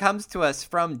question comes to us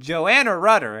from Joanna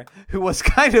Rudder, who was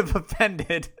kind of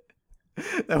offended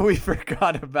that we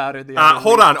forgot about her the other week.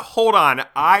 Hold on.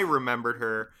 I remembered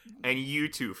her. And you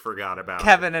two forgot about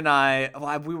Kevin and I,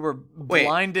 we were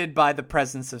blinded by the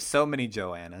presence of so many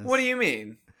Joannas. What do you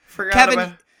mean?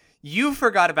 Kevin, you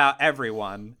forgot about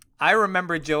everyone. I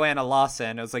remember Joanna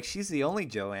Lawson. I was like, she's the only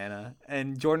Joanna.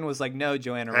 And Jordan was like, no,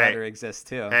 Joanna Rudder exists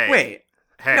too. Wait.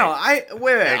 No, I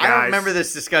don't remember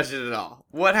this discussion at all.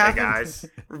 What happened? Hey guys.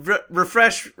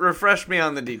 Refresh me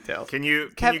on the details. Can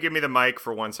you give me the mic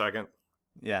for 1 second?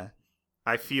 Yeah.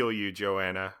 I feel you,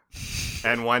 Joanna.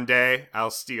 And one day,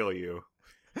 I'll steal you.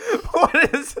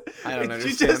 What is... I don't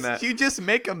understand that. You just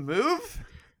make a move?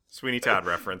 Sweeney Todd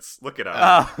reference. Look it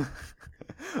up.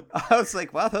 I was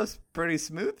like, wow, that was pretty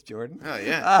smooth, Jordan. Oh,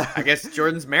 yeah. I guess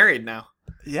Jordan's married now.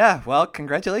 Yeah, well,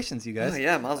 congratulations, you guys. Oh,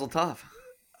 yeah, mazel tov.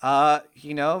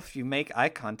 If you make eye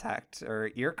contact or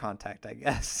ear contact, I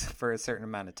guess, for a certain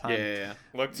amount of time. Yeah.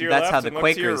 Look to your That's left how the and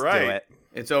look to your Quakers right. do it.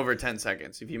 It's over 10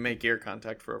 seconds. If you make ear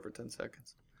contact for over 10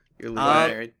 seconds, you're legally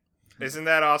married. Isn't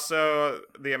that also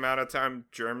the amount of time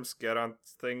germs get on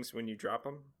things when you drop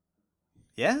them?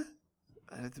 Yeah?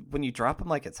 When you drop them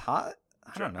like it's hot?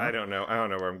 I don't know. I don't know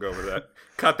where I'm going with that.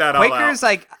 Cut that all out. Quakers,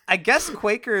 I guess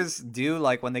Quakers do,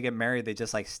 like, when they get married, they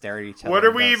just, like, stare at each other. What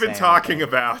are we even talking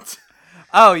about?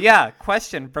 Oh, yeah.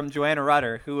 Question from Joanna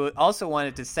Rudder, who also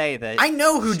wanted to say that... I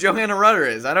know who Joanna Rudder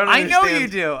is. I don't understand. I know you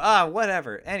do.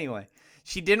 Whatever. Anyway,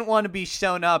 she didn't want to be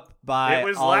shown up by... It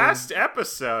was last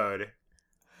episode.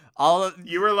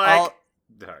 You were like...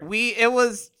 It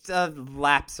was a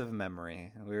lapse of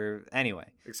memory. Anyway.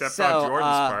 Except on Jordan's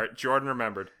part. Jordan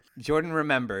remembered.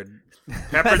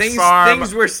 Pepperidge Farm.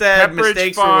 Things were said,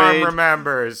 mistakes were made.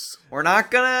 Remembers. We're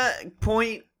not gonna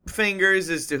point fingers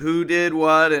as to who did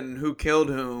what and who killed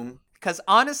whom. Because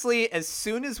honestly, as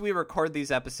soon as we record these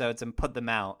episodes and put them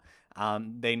out,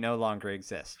 they no longer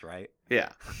exist, right? Yeah.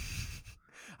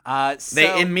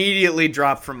 They immediately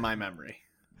drop from my memory.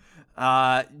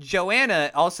 Joanna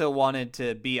also wanted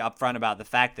to be upfront about the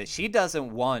fact that she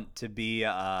doesn't want to be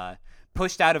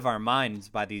pushed out of our minds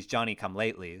by these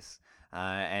Johnny-come-latelys,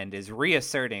 and is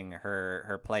reasserting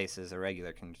her place as a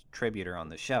regular contributor on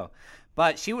the show.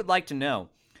 But she would like to know,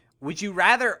 would you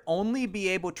rather only be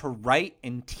able to write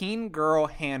in teen girl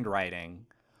handwriting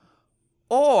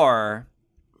or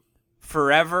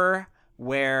forever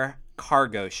wear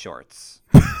cargo shorts?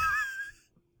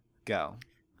 Go.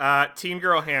 Teen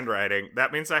girl handwriting.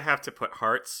 That means I have to put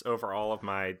hearts over all of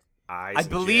my I's. I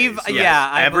believe, J's.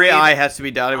 yeah. Every I has to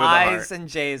be dotted with a heart. I's and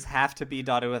J's have to be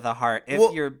dotted with a heart.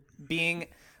 If you're being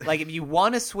Like, if you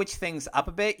want to switch things up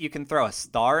a bit, you can throw a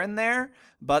star in there,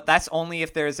 but that's only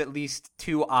if there's at least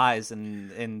 2 eyes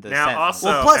in the Now, sentence. also,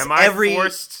 Well, plus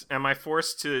am I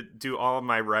forced to do all of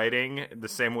my writing the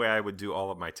same way I would do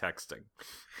all of my texting?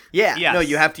 Yeah, Yes. no,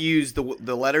 you have to use the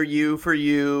letter U for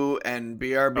you and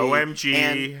BRB. OMG.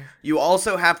 And you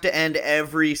also have to end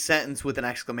every sentence with an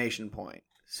exclamation point.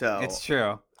 So It's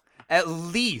true. At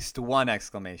least 1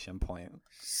 exclamation point.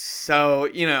 So,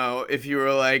 if you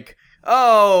were like,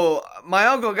 "Oh, my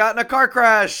uncle got in a car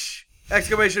crash!"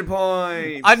 Exclamation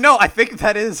point. No, I think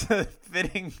that is a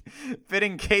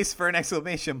fitting case for an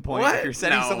exclamation point. What? If you're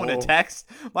sending No. someone a text,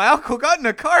 my uncle got in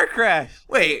a car crash.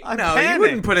 Wait, I'm no, panicked. you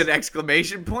wouldn't put an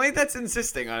exclamation point. That's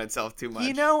insisting on itself too much.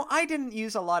 I didn't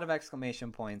use a lot of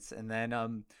exclamation points, and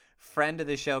then friend of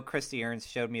the show, Christy Ernst,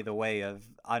 showed me the way of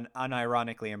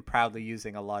unironically and proudly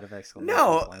using a lot of exclamation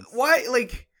No, points. why?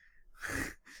 Like,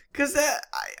 because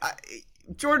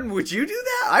Jordan, would you do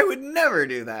that? I would never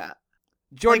do that.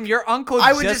 Jordan, like, your uncle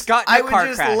I would just got in a car I would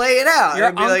just crash. lay it out. Your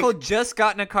I'd be uncle like, just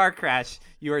got in a car crash.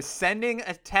 You are sending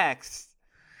a text.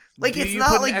 Like, Do it's you not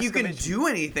put an like you can exclamation- do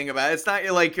anything about it. It's not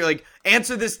you're like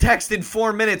answer this text in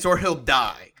 4 minutes or he'll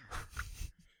die.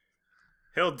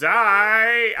 He'll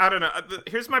die. I don't know.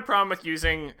 Here's my problem with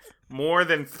using more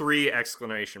than 3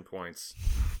 exclamation points.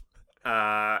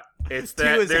 It's 2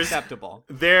 that is there's acceptable.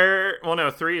 well, no,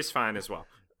 3 is fine as well.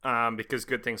 Because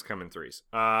good things come in 3s.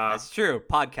 That's true.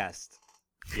 Podcast.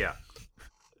 Yeah.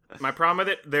 My problem with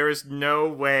it, there is no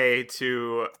way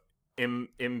to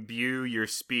imbue your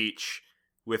speech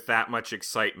with that much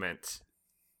excitement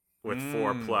with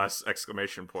 4+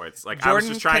 exclamation points. Like, I was Jordan,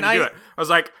 just trying to can do it. I was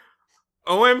like,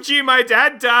 OMG, my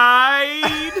dad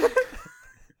died!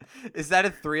 Is that a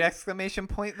 3 exclamation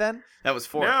point then? That was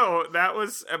 4. No, that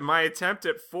was my attempt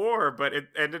at 4, but it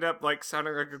ended up like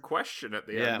sounding like a question at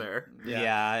the Yeah. end there.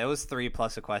 Yeah, it was 3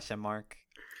 plus a question mark.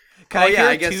 Could Oh, I hear yeah, a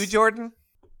I guess- 2, Jordan?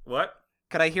 What?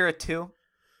 Could I hear a 2?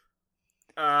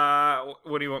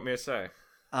 What do you want me to say?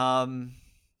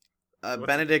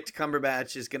 Benedict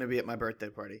Cumberbatch is going to be at my birthday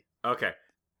party. Okay.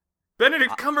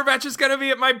 Benedict Cumberbatch is going to be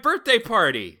at my birthday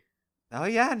party. Oh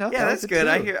yeah, no, Yeah, that that's was a good. 2.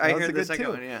 I That hear was a the good second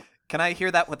 2. one. Yeah. Can I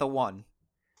hear that with a 1?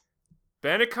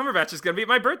 Benedict Cumberbatch is going to be at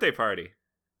my birthday party.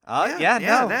 Yeah,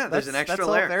 no, There's an extra that's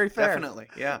all layer. very fair. Definitely.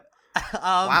 Yeah.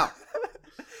 Wow.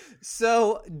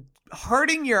 So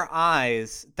hurting your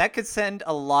eyes, that could send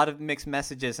a lot of mixed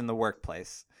messages in the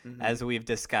workplace, as we've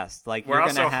discussed. Like, We're you're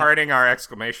also gonna have... hurting our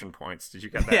exclamation points. Did you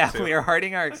get that Yeah, too? we are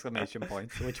hurting our exclamation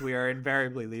points, which we are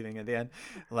invariably leaving at the end.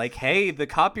 Like, hey, the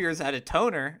copier's out of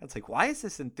toner. It's like, why is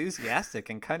this enthusiastic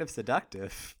and kind of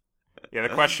seductive? Yeah,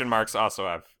 the question marks also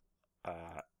have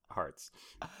hearts.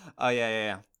 Oh,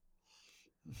 yeah.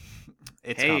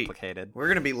 It's Hey, complicated. We're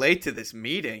going to be late to this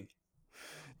meeting.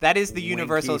 That is the Winky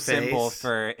universal symbol face.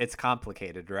 for it's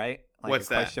complicated, right? Like What's a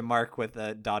that? question mark with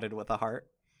a dotted with a heart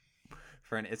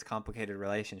for an it's complicated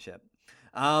relationship.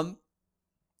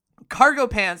 Cargo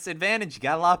pants advantage. You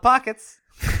got a lot of pockets.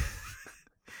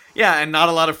 Yeah, and not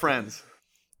a lot of friends.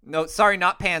 No, sorry,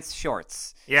 not pants,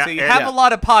 shorts. Yeah, So you and- have Yeah. a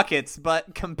lot of pockets,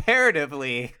 but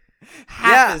comparatively,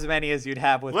 half as many as you'd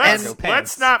have with cargo pants.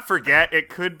 Let's not forget, it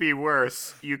could be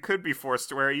worse. You could be forced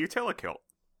to wear a utilikilt.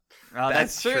 Oh, that's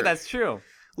That's true. true. That's true.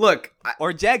 Look,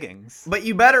 Or jeggings. but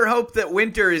you better hope that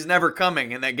winter is never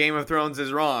coming and that Game of Thrones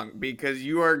is wrong because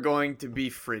you are going to be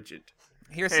frigid.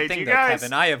 Here's Hey, the do thing, you though, guys-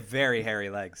 Kevin. I have very hairy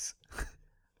legs.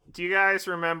 Do you guys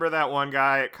remember that one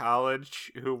guy at college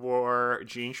who wore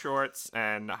jean shorts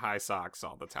and high socks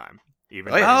all the time,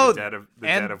 even Oh, yeah. in Oh, the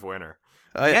and- dead of winter?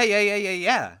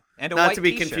 Yeah. And a Not white to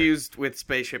be t-shirt. confused with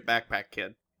Spaceship Backpack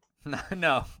Kid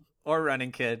No. Or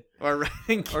Running Kid. or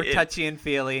Running Kid. Or Touchy and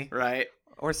Feely. Right.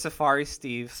 Or Safari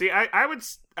Steve. See,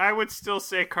 I would still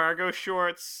say cargo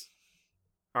shorts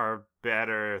are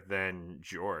better than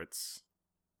jorts.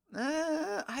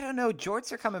 I don't know.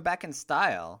 Jorts are coming back in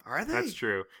style. Are they? That's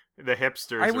true. The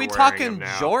hipsters Are we wearing talking them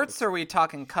now. jorts or are we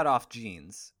talking cut-off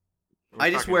jeans? We're I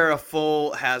just talking- wear a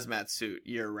full hazmat suit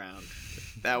year round.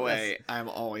 That way, I'm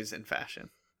always in fashion.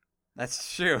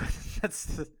 That's true.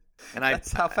 That's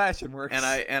how fashion works.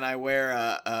 And I wear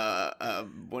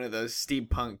one of those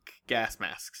steampunk gas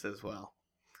masks as well,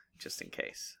 just in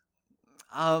case.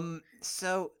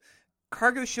 So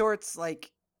cargo shorts,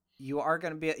 like, you're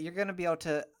gonna be able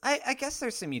to. I guess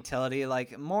there's some utility,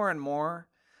 like more and more.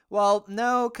 Well,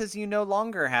 no, because you no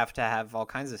longer have to have all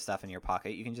kinds of stuff in your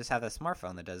pocket. You can just have a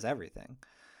smartphone that does everything.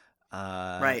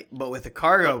 Right, but with the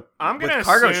cargo, I'm gonna with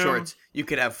cargo assume- shorts, you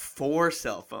could have 4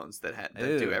 cell phones that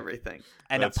do Ooh. everything.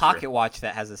 And That's a pocket true. watch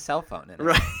that has a cell phone in it.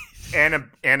 Right.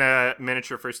 and a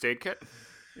miniature first aid kit.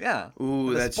 Yeah. Ooh,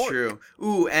 with a that's sport. true.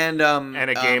 Ooh, and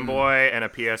a Game Boy and a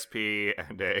PSP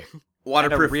and a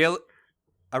waterproof And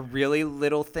a really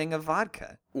little thing of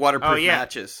vodka. waterproof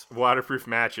matches. waterproof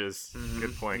matches.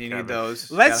 Good point, You Kevin. need those.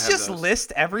 Let's Gotta have just those.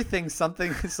 list everything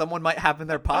someone might have in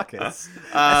their pockets.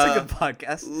 That's a good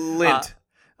podcast. Lint.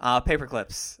 Paper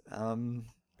clips. Paper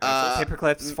Uh,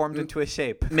 clips formed into a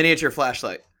shape. Miniature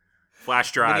flashlight.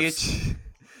 Flash drives.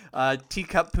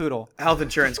 Teacup poodle. Health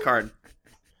insurance card.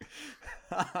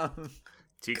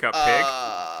 Teacup pig.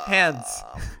 Hands.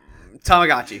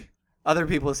 Tamagotchi. Other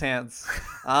people's hands.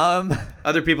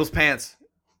 Other people's pants.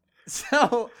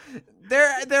 So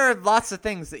there are lots of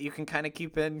things that you can kind of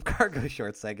keep in cargo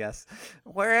shorts, I guess.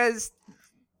 Whereas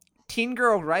teen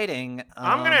girl writing,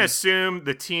 I'm gonna assume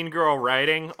the teen girl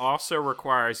writing also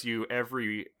requires you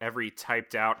every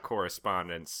typed out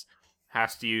correspondence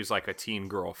has to use like a teen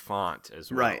girl font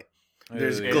as well. Right.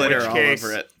 There's In glitter which all case-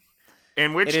 over it.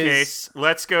 In which It is- case,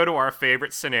 let's go to our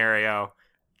favorite scenario: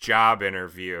 job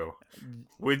interview.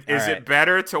 Is right. it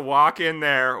better to walk in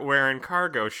there wearing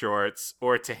cargo shorts,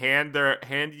 or to hand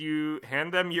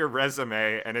them your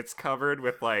resume and it's covered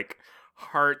with like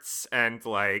hearts and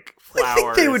like flowers? I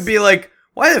think they would be like,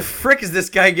 why the frick is this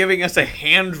guy giving us a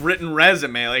handwritten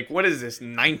resume? Like, what is this,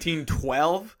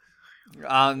 1912?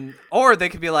 Or they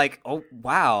could be like, oh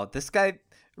wow, this guy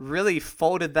really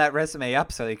folded that resume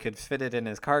up so he could fit it in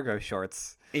his cargo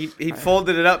shorts. He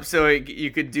folded it up so you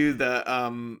could do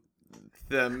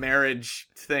the marriage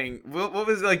thing. What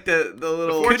was like the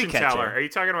little Fortune catcher. teller. Are you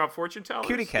talking about fortune tellers?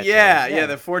 Cutie catcher. yeah,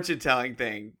 the fortune telling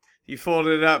thing. You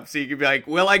folded it up so you could be like,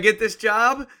 will I get this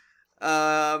job?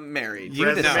 Married. You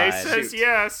Resume decide. says Shoot.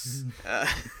 yes.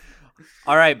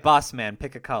 All right, boss man,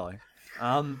 pick a color.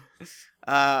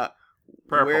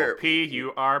 Purple. Where-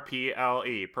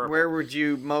 PURPLE. Purple. Where would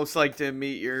you most like to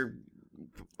meet your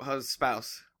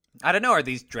spouse? I don't know. Are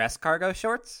these dress cargo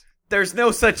shorts? There's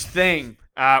no such thing.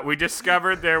 We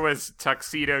discovered there was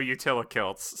tuxedo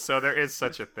utilikilts, so there is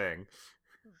such a thing.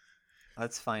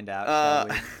 Let's find out. Shall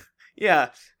we? Yeah,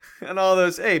 and all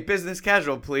those. Hey, business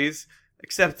casual, please.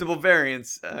 Acceptable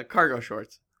variants. Cargo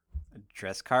shorts.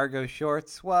 Dress cargo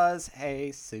shorts was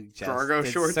a suggested Cargo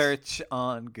shorts? search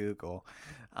on Google.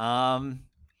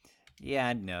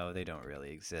 Yeah, no, they don't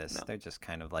really exist. No. They're just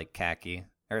kind of like khaki.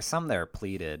 There are some that are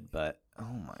pleated, but oh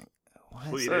my, what?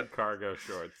 Pleated cargo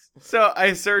shorts. So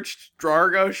I searched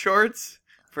Drago shorts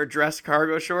for dress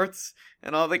cargo shorts,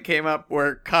 and all that came up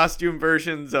were costume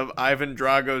versions of Ivan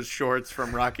Drago's shorts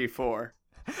from Rocky IV.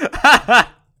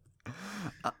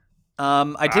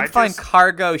 I did I find just-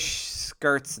 cargo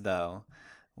skirts though,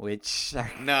 which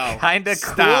are No, kind of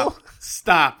stop. cool.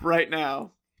 Stop right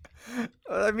now.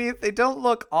 I mean, they don't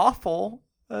look awful.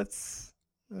 That's.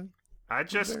 I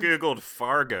just googled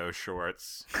Fargo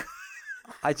shorts.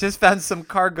 I just found some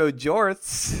cargo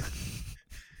jorts.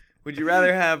 Would you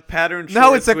rather have patterned shorts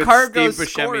No, it's a with cargo Steve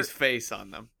skirt. Buscemi's face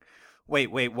on them? Wait,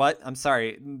 what? I'm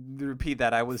sorry. Repeat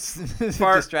that. I was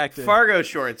distracted. Fargo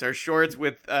shorts are shorts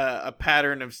with a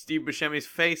pattern of Steve Buscemi's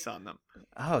face on them.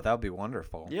 Oh, that would be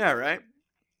wonderful. Yeah, right?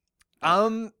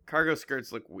 Cargo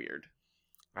skirts look weird.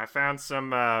 I found some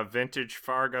vintage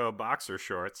Fargo boxer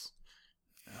shorts.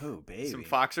 Oh, baby. Some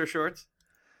Foxer shorts?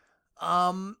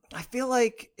 I feel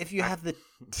like if you have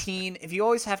if you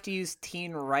always have to use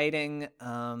teen writing,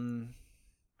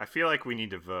 I feel like we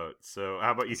need to vote. So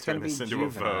how about you it's gonna turn be this into a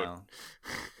vote? juvenile.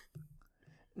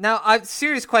 Now, a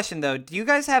serious question though: do you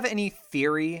guys have any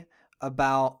theory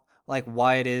about like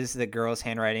why it is that girls'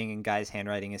 handwriting and guys'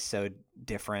 handwriting is so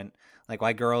different? Like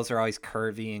why girls are always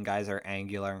curvy and guys are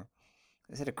angular?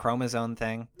 Is it a chromosome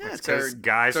thing? Yeah, It's because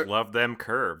guys our- love them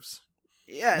curves.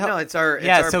 Yeah, No. no, it's our...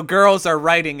 Yeah, our, so girls are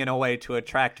writing in a way to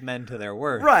attract men to their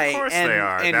work. right. Of course and, they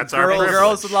are. And That's our girls, privilege.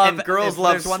 Girls love. and girls if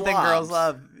love There's one thing girls slobs.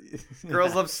 love.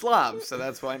 Girls love slobs, so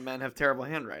that's why men have terrible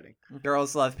handwriting.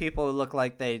 Girls love people who look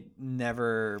like they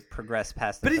never progressed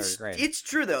past the But third grade. it's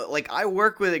true though. Like I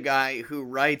work with a guy who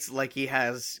writes like he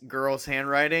has girls'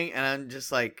 handwriting, and I'm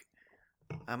just like,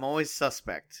 I'm always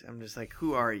suspect. I'm just like,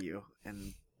 who are you,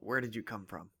 and where did you come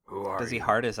from? Who are Does he you?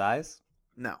 heart his eyes?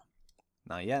 No,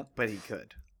 Not yet. but he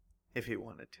could, if he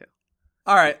wanted to.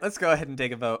 All right, let's go ahead and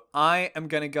take a vote. I am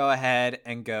going to go ahead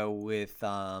and go with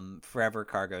forever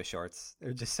cargo shorts. There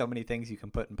are just so many things you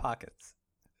can put in pockets.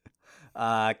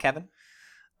 Kevin?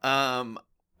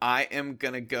 I am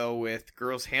gonna go with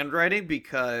girls' handwriting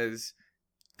because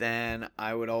then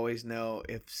I would always know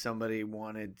if somebody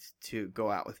wanted to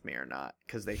go out with me or not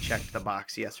because they checked the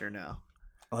box yes or no.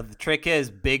 Well, the trick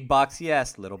is big box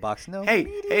yes, little box no. Hey,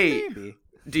 medium hey. maybe.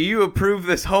 Do you approve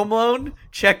this home loan?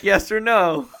 Check yes or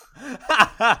no.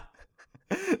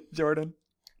 Jordan?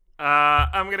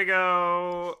 I'm gonna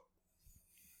go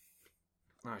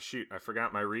Oh, shoot. I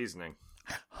forgot my reasoning.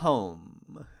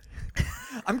 Home.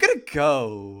 I'm gonna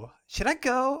go. Should I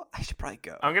go? I should probably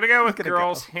go. I'm gonna go with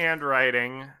girls'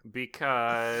 handwriting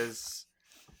because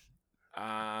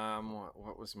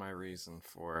what was my reason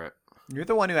for it? You're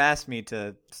the one who asked me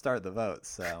to start the vote,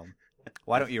 so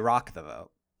why don't you rock the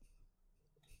vote?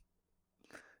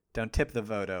 Don't tip the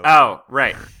vote over. Oh,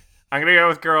 right. I'm gonna go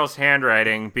with girls'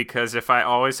 handwriting because if I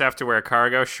always have to wear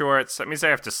cargo shorts, that means I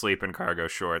have to sleep in cargo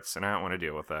shorts, and I don't want to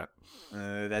deal with that.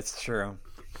 That's true.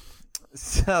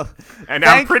 So, and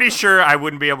I'm pretty sure I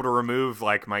wouldn't be able to remove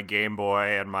like my Game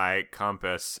Boy and my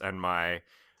compass and my,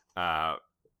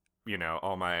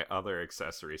 all my other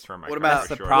accessories from my. What about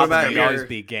the shorts. problem? Always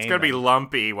be gaming. It's gonna be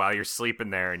lumpy while you're sleeping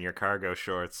there in your cargo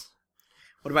shorts.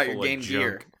 What about your Game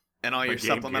Gear and all your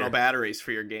supplemental batteries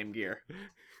for your Game Gear?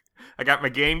 I got my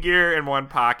Game Gear in one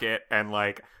pocket and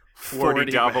like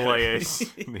 40 double A's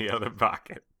in the other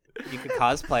pocket. You could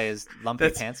cosplay as Lumpy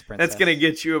Pants Princess. That's gonna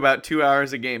get you about 2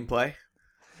 hours of gameplay.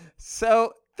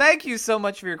 So, thank you so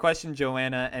much for your question,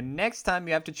 Joanna. And next time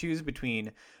you have to choose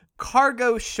between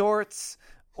cargo shorts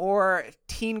or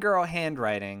teen girl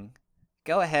handwriting,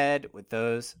 go ahead with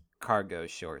those cargo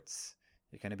shorts.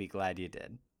 You're going to be glad you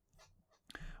did.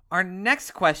 Our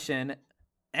next question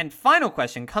and final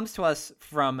question comes to us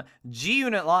from G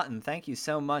Unit Lawton. Thank you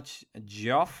so much,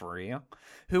 Joffrey,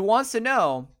 who wants to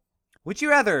know, would you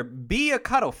rather be a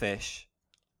cuttlefish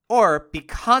or be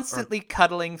constantly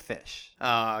cuddling fish?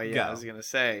 Oh, yeah, I was going to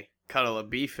say, cuddle a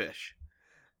bee fish.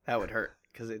 That would hurt,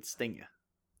 because it'd sting you.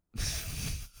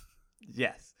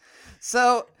 Yes.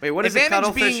 So, wait, what is a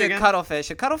cuttlefish being again?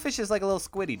 A cuttlefish is like a little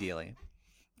squiddy dealy.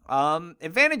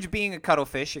 Advantage being a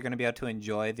cuttlefish, you're going to be able to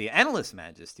enjoy the endless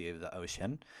majesty of the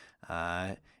ocean,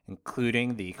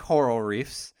 including the coral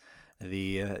reefs,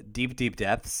 the deep, deep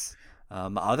depths,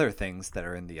 other things that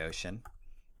are in the ocean.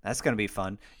 That's going to be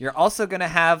fun. You're also going to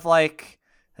have, like,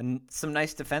 some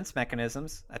nice defense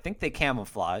mechanisms. I think they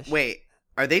camouflage. Wait,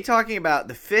 are they talking about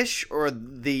the fish or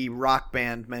the rock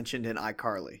band mentioned in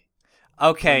iCarly?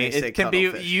 Okay, it can be.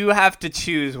 You have to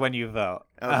choose when you vote.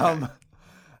 Okay.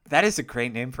 That is a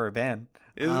great name for a band.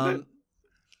 Isn't it?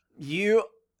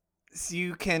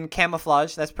 You can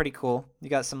camouflage. That's pretty cool.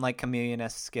 You got some, like,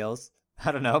 chameleon-esque skills.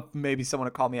 I don't know. Maybe someone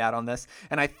will call me out on this.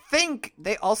 And I think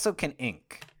they also can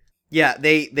ink. Yeah,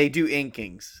 they do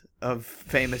inkings of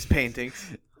famous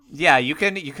paintings. Yeah, you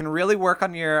can really work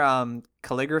on your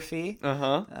calligraphy.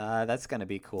 Uh-huh. That's going to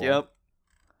be cool. Yep.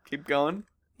 Keep going.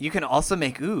 You can also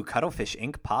make, cuttlefish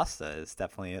ink pasta is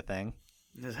definitely a thing.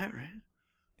 Is that right?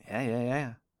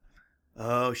 Yeah.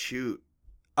 Oh, shoot.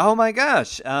 Oh my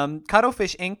gosh.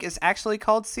 Cuttlefish ink is actually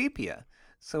called sepia.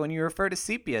 So when you refer to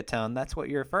sepia tone, that's what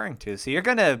you're referring to. So you're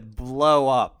going to blow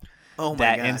up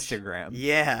that Instagram.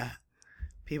 Yeah.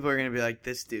 People are going to be like,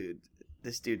 this dude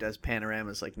does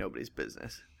panoramas like nobody's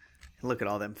business. Look at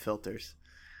all them filters.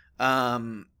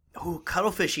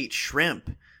 Cuttlefish eat shrimp.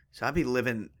 So I'd be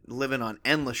living on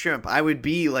endless shrimp. I would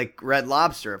be like Red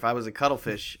Lobster if I was a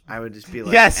cuttlefish. I would just be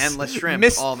like endless shrimp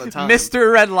all the time.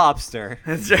 Mr. Red Lobster.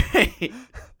 That's right.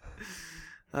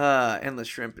 Endless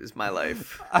shrimp is my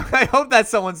life. I hope that's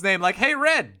someone's name. Like, hey,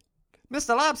 Red,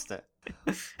 Mr. Lobster.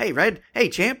 Hey, Red. Hey,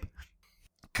 champ.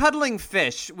 Cuddling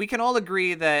fish. We can all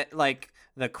agree that, like,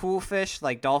 the cool fish,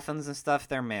 like dolphins and stuff,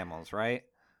 they're mammals, right?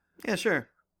 Yeah, sure.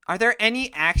 Are there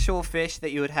any actual fish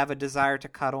that you would have a desire to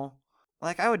cuddle?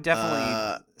 Like, I would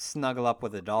definitely snuggle up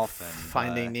with a dolphin.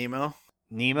 Finding Nemo?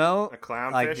 Nemo? A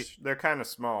clownfish? They're kind of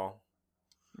small.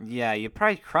 Yeah, you'd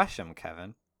probably crush them,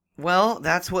 Kevin. Well,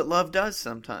 that's what love does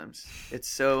sometimes. It's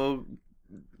so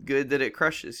good that it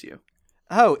crushes you.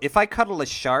 Oh, if I cuddle a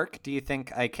shark, do you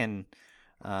think I can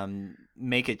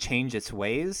make it change its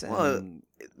ways? Well,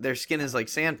 their skin is like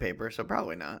sandpaper, so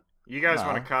probably not. You guys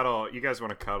want to cuddle? You guys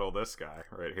want to cuddle this guy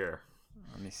right here?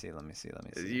 Let me see.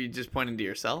 You just pointing to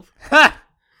yourself?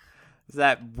 Is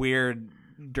that weird,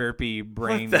 derpy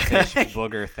brain fish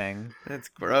booger thing? That's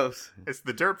gross. It's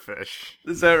the derp fish.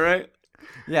 Is that right?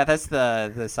 Yeah, that's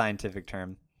the scientific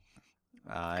term.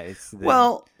 It's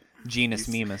the genus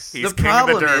Mimus. The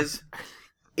problem is,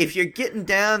 if you're getting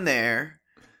down there,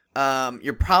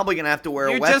 you're probably gonna have to wear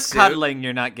a wetsuit. You're just cuddling.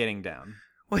 You're not getting down.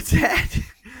 What's that?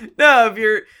 No, if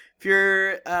you're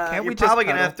you're probably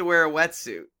gonna have to wear a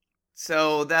wetsuit.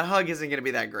 So that hug isn't going to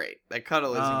be that great. That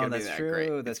cuddle isn't going to be that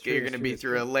great. That's true. You're going to be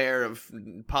through a layer of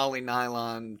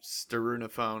polynylon,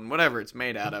 styrofoam, whatever it's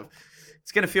made out of.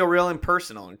 It's going to feel real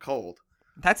impersonal and cold.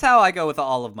 That's how I go with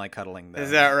all of my cuddling, though. Is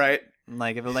that right?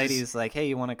 Like, if a lady's like, hey,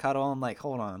 you want to cuddle? I'm like,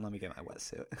 hold on, let me get my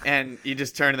wetsuit. And you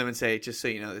just turn to them and say, just so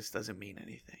you know, this doesn't mean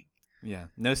anything. Yeah,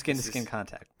 no skin-to-skin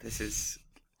contact. This is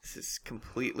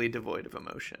completely devoid of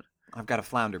emotion. I've got a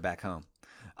flounder back home.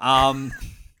 You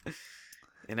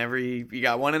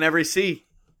got one in every sea.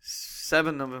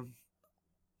 7 of them.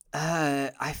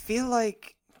 I feel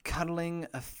like cuddling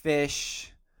a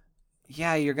fish.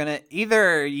 Yeah, you're gonna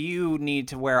either you need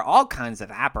to wear all kinds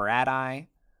of apparatus,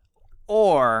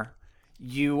 or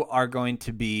you are going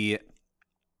to be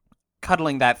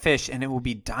cuddling that fish and it will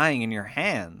be dying in your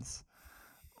hands.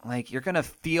 Like, you're gonna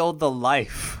feel the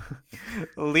life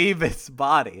leave its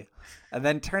body, and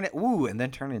then turn it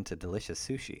into delicious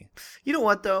sushi. You know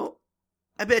what though?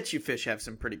 I bet you fish have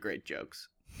some pretty great jokes.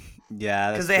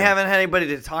 Yeah, because they haven't had anybody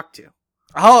to talk to.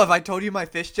 Oh, have I told you my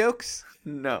fish jokes?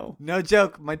 No, no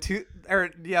joke. My two,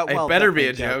 it better be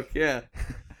a joke. Yeah,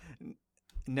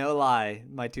 no lie.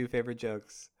 My 2 favorite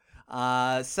jokes.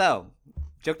 So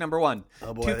joke number 1.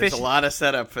 Oh boy, there's a lot of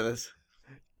setup for this.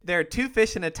 There are 2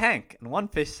 fish in a tank, and one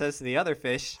fish says to the other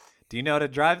fish, "Do you know how to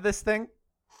drive this thing?"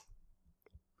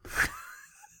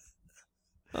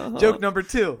 Joke number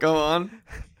 2. Go on.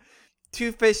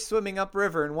 2 fish swimming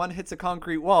upriver, and one hits a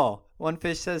concrete wall. One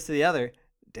fish says to the other,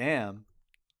 "Damn."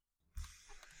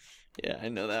 Yeah, I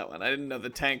know that one. I didn't know the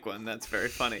tank one. That's very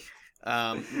funny.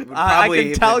 I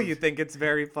can tell you think it's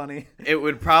very funny. It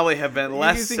would probably have been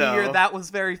less using so. Your "that was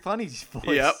very funny"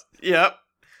 voice. Yep.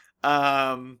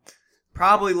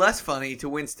 Probably less funny to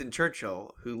Winston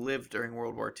Churchill, who lived during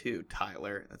World War II.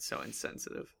 Tyler, that's so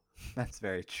insensitive. That's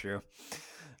very true.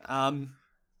 I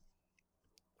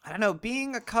don't know.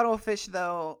 Being a cuttlefish,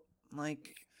 though,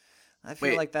 like, I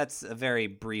feel like that's a very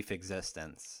brief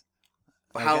existence.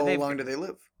 Like, how long do they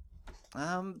live?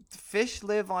 Fish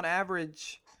live on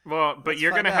average. Well, but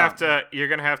you're gonna have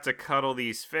to cuddle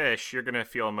these fish. You're gonna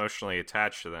feel emotionally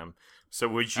attached to them. So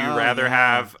would you rather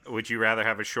have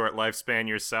a short lifespan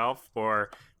yourself, or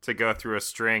to go through a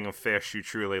string of fish you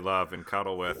truly love and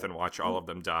cuddle with and watch all of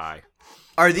them die?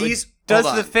 Are these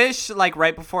does the fish, like,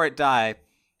 right before it die,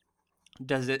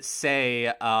 does it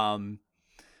say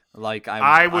like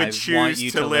I would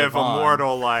choose to live a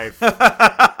mortal life?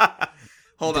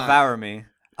 Hold on. Devour me.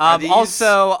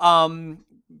 Also,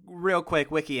 real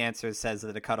quick, Wiki Answers says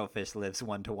that a cuttlefish lives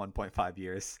 1 to 1.5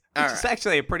 years, which is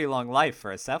actually a pretty long life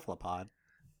for a cephalopod.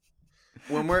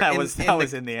 When we're that was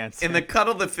in the answer. In the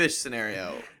cuddle the fish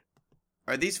scenario,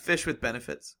 are these fish with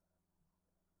benefits?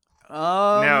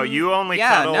 No, you only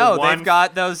cuddle one. They've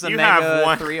got those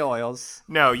omega-3 oils.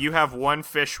 No, you have one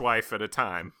fish wife at a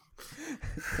time.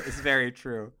 It's very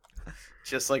true.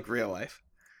 Just like real life.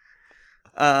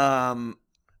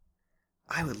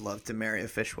 I would love to marry a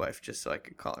fish wife just so I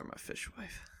could call her my fish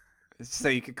wife. So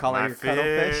you could call her your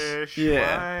cuttlefish?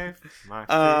 Yeah. My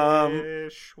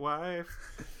fish wife.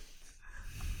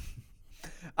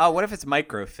 What if it's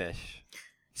microfish?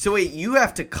 So wait, you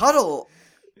have to cuddle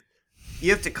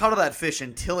that fish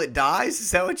until it dies?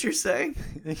 Is that what you're saying?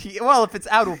 Well, if it's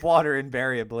out of water,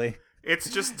 invariably. It's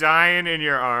just dying in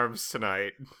your arms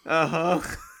tonight. Uh-huh.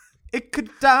 It could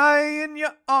die in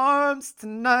your arms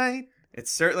tonight. It's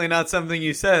certainly not something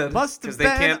you said. Must have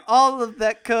been all of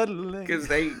that cuddling. Because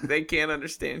they can't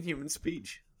understand human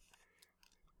speech.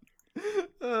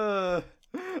 All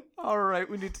right,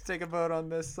 we need to take a vote on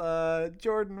this.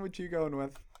 Jordan, what you going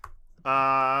with?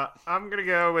 I'm gonna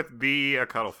go with B, a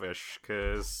cuttlefish,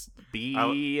 because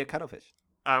a cuttlefish.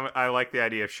 I like the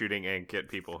idea of shooting ink at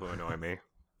people who annoy me.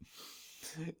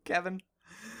 Kevin?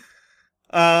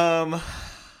 I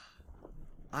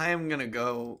am gonna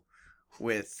go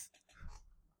with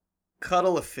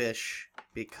cuddle a fish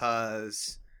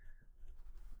because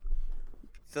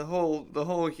the whole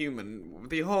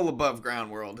above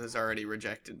ground world has already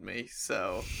rejected me,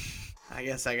 so I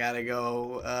guess I gotta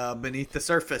go beneath the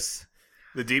surface.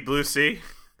 The deep blue sea.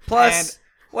 Plus,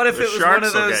 what if it was one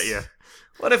of those? Get you.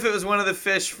 What if it was one of the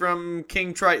fish from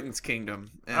King Triton's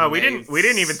kingdom? We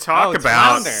didn't even talk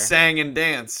about sang and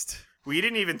danced. We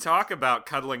didn't even talk about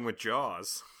cuddling with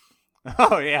Jaws.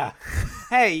 Oh yeah.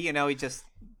 Hey, he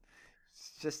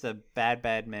just a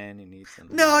bad man who needs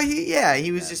something. No,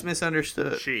 he was just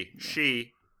misunderstood.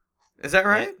 She. Is that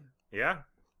right? Yeah.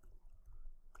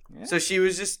 So she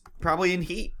was just probably in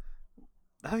heat.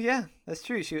 Oh yeah, that's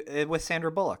true. She with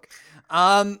Sandra Bullock.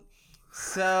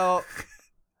 So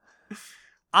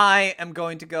I am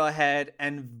going to go ahead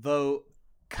and vote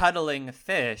cuddling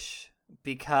fish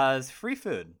because free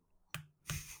food.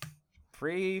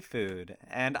 Free food.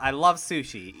 And I love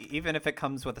sushi, even if it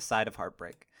comes with a side of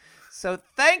heartbreak. So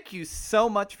thank you so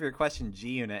much for your question,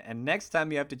 G-Unit. And next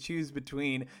time you have to choose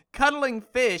between cuddling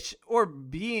fish or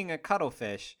being a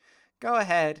cuttlefish, go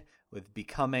ahead with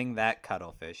becoming that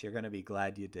cuttlefish. You're going to be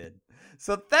glad you did.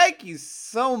 So thank you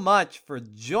so much for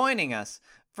joining us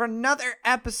for another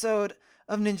episode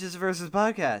of Ninjas vs.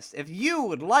 Podcast. If you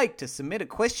would like to submit a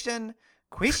question,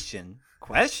 Question?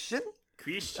 Question.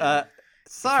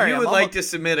 Sorry. If you would like to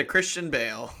submit a Christian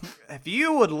Bale. If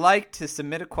you would like to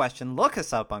submit a question, look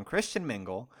us up on Christian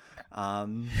Mingle.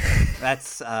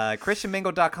 That's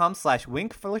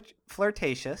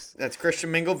christianmingle.com/winkflirtatious. That's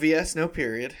Christian Mingle vs. no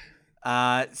period.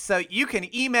 So you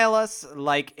can email us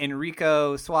like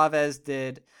Enrico Suarez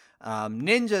did.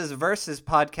 Ninjas versus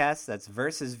podcast. That's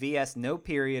versus vs no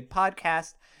period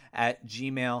podcast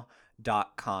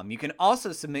 @gmail.com. You can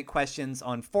also submit questions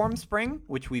on Formspring,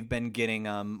 which we've been getting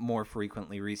more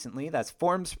frequently recently. That's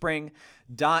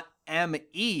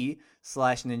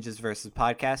formspring.me/ninjas versus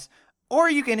podcast. Or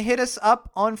you can hit us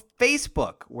up on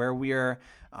Facebook, where we are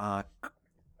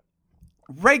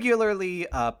regularly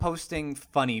posting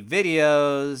funny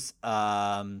videos,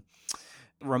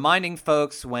 reminding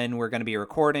folks when we're going to be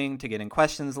recording to get in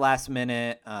questions last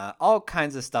minute, all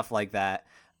kinds of stuff like that.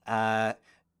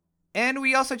 And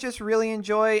we also just really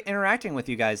enjoy interacting with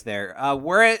you guys there.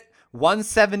 We're at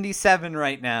 177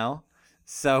 right now,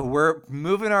 so we're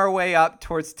moving our way up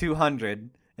towards 200.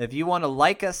 If you want to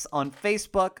like us on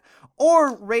Facebook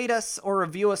or rate us or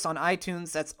review us on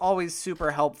iTunes, that's always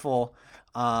super helpful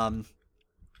for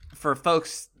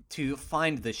folks to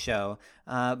find the show.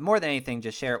 More than anything,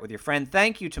 just share it with your friend.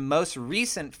 Thank you to most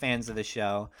recent fans of the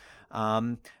show.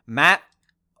 Matt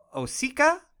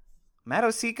Osika,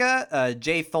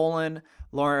 Jay Tholen,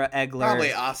 Laura Egler.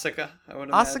 Probably Osaka, I would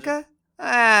imagine.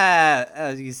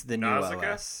 Osaka? He's the new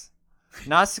Nausicaa? OS.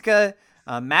 Nausicaa,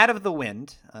 Matt of the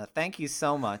Wind. Thank you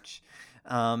so much.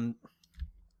 And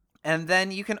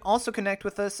then you can also connect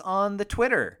with us on the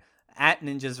Twitter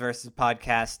 @Ninjas versus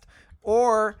Podcast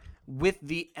or with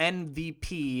the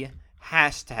MVP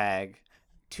hashtag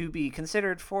to be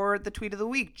considered for the tweet of the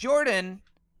week. Jordan,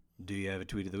 do you have a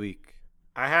tweet of the week?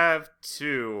 I have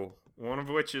two, one of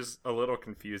which is a little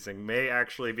confusing. May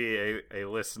actually be a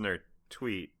listener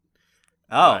tweet.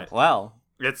 Oh, well.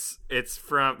 It's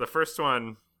from, the first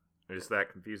one is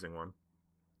that confusing one.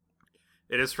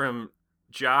 It is from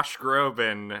Josh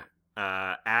Groban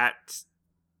at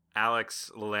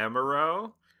Alex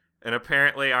Lamoureux, and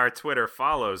apparently our Twitter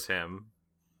follows him.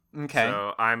 Okay.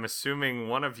 So I'm assuming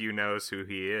one of you knows who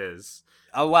he is.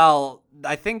 Well,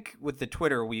 I think with the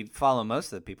Twitter, we follow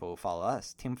most of the people who follow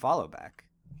us. Team follow back.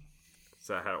 Is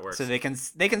that how it works? So they can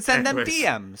send them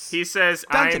DMs. He says,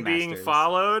 Dungeon I am being Masters.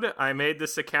 followed. I made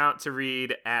this account to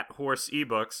read at Horse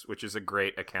Ebooks, which is a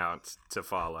great account to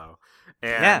follow.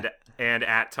 And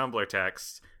at Tumblr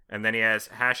Text. And then he has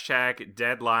hashtag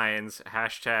Dead Lions,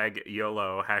 hashtag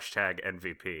YOLO, hashtag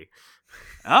MVP.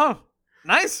 Oh,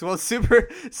 nice. Well, super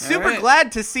right.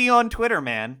 glad to see you on Twitter,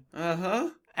 man.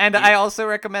 Uh-huh. And I also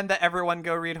recommend that everyone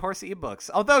go read Horse Ebooks.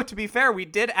 Although, to be fair, we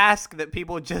did ask that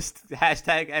people just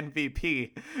hashtag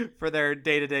MVP for their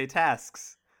day-to-day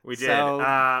tasks. We did. So,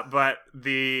 but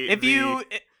if you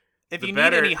need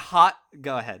better- any hot...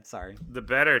 Go ahead, sorry. the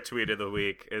better tweet of the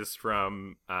week is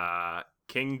from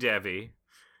King Devi,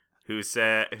 who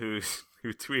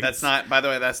tweets... That's not, by the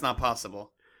way, that's not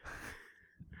possible.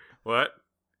 What?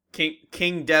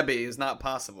 King Debbie is not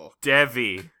possible.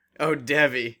 Devi. Oh,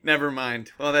 Devi. Never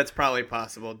mind. Well, that's probably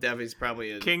possible. Devi's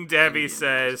probably a... King Devi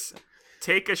says,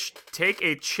 take a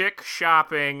chick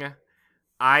shopping.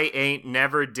 I ain't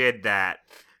never did that.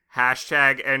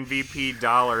 Hashtag MVP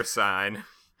 $.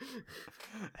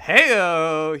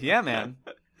 Hey-o! Yeah, man.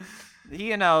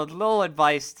 Little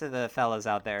advice to the fellas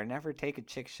out there. Never take a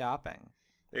chick shopping.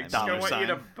 They just Dollar don't want you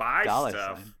to sign. buy Dollar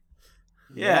stuff. sign.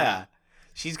 Yeah.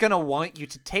 She's going to want you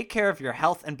to take care of your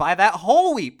health and buy that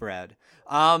whole wheat bread.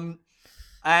 And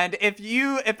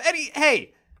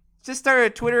just start a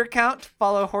Twitter account to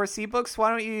follow Horse Ebooks. Why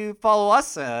don't you follow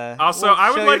us? Also, we'll I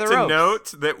show would you like the to ropes.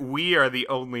 note that we are the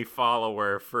only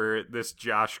follower for this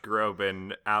Josh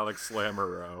Groban, Alex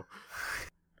Lamoureux.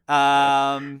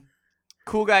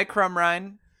 Cool Guy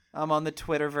Crumrine. I'm on the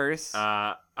Twitterverse.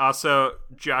 Also,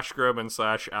 Josh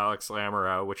Groban / Alex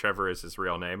Lamoureux, whichever is his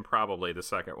real name, probably the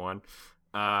second one.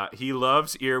 He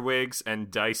loves earwigs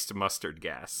and diced mustard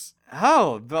gas.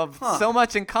 Oh, so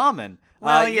much in common.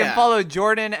 Well, You can follow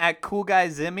Jordan at Cool Guy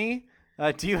Zimmy.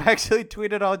 Do you actually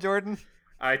tweet at all, Jordan?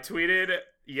 I tweeted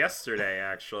yesterday,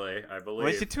 actually, I believe.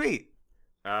 What'd you tweet?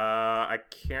 I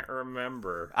can't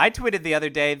remember. I tweeted the other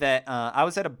day that I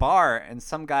was at a bar and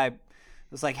some guy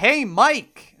was like, "Hey,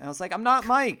 Mike." And I was like, "I'm not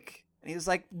Mike." And he was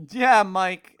like, "Yeah,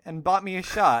 Mike," and bought me a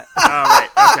shot. Oh, right,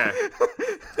 okay.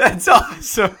 That's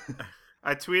awesome.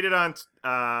 I tweeted on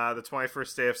the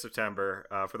 21st day of September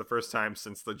for the first time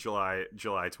since the July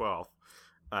 12th.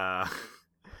 I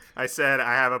said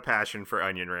I have a passion for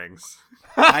onion rings.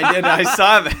 I did. I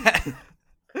saw that.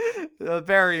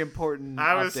 Very important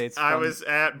updates. I was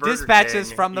at Burger dispatches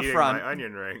King from the eating front. my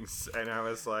onion rings, and I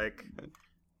was like,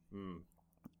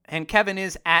 And Kevin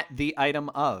is at the item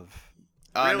of.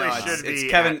 really no, should be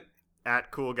it's Kevin.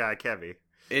 at Cool Guy Kevy.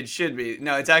 It should be.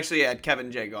 No, it's actually at Kevin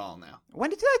J. Gall now. When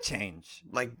did that change?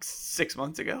 Like 6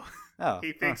 months ago. Oh,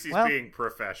 He thinks he's well, being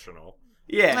professional.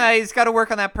 Yeah. he's got to work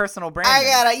on that personal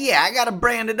branding. I gotta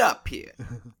brand it up here.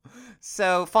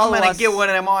 So follow I'm gonna us. get one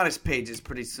of them honest pages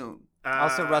pretty soon.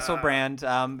 Also, Russell Brand.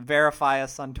 Verify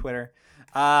us on Twitter.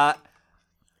 I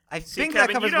See, think Kevin,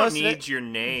 that covers you most don't of need it. your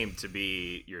name to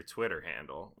be your Twitter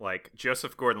handle. Like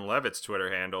Joseph Gordon-Levitt's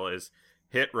Twitter handle is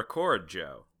Hit Record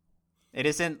Joe. It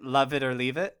isn't love it or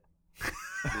leave it.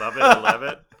 Love it or love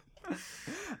it.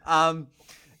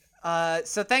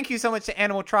 So thank you so much to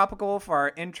Animal Tropical for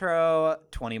our intro,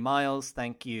 20 Miles.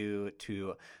 Thank you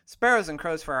to Sparrows and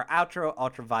Crows for our outro,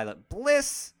 Ultraviolet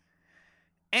Bliss.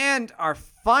 And our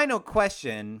final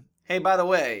question. Hey, by the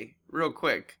way, real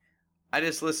quick, I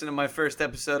just listened to my first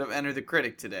episode of Enter the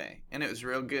Critic today, and it was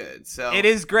real good. So It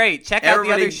is great. Check out the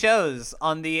Everybody- other shows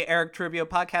on the Eric Trubio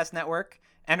Podcast Network.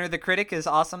 Enter the Critic is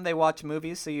awesome. They watch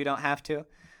movies, so you don't have to.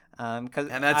 and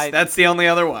that's the only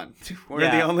other one. We're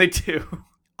Yeah. the only two.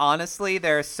 Honestly,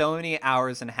 there are so many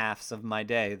hours and halves of my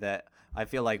day that I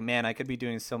feel like, man, I could be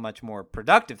doing so much more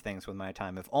productive things with my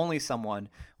time if only someone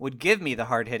would give me the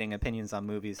hard-hitting opinions on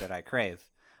movies that I crave.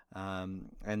 And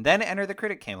then Enter the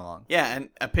Critic came along. Yeah, and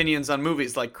opinions on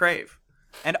movies like Crave.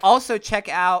 And also check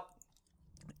out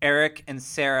Eric and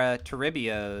Sarah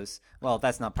Toribio's, well,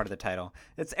 that's not part of the title.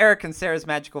 It's Eric and Sarah's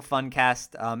Magical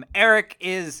Funcast. Eric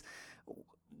is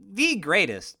the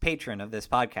greatest patron of this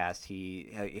podcast.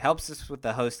 He helps us with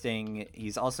the hosting.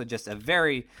 He's also just a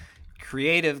very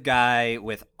creative guy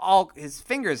with all his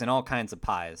fingers in all kinds of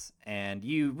pies. And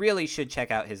you really should check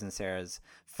out his and Sarah's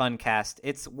Funcast.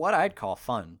 It's what I'd call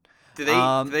fun. Do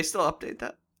they still update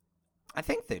that? I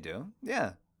think they do.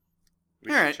 Yeah.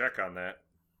 We All should right. check on that.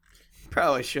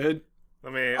 Probably should.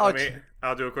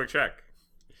 I'll do a quick check.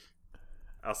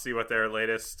 I'll see what their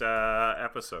latest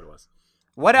episode was.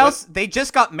 What else? They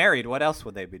just got married. What else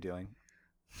would they be doing?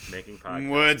 Making podcasts.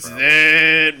 What's probably.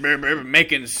 that?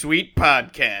 Making sweet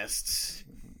podcasts.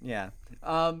 Yeah.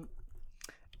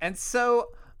 And so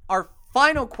our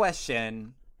final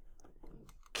question,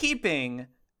 keeping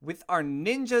with our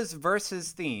ninjas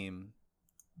versus theme,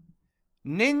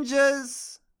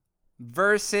 ninjas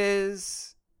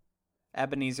versus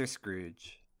Ebenezer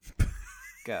Scrooge.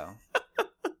 Go.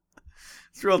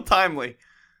 It's real timely.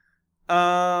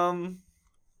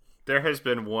 There has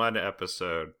been one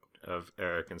episode of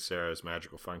Eric and Sarah's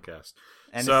Magical Funcast.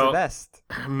 And So- it's the best.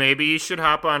 Maybe you should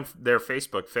hop on their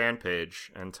Facebook fan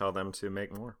page and tell them to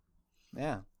make more.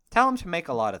 Yeah. Tell them to make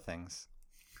a lot of things.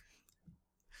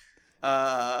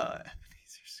 Ebenezer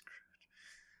Scrooge.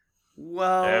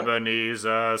 Well,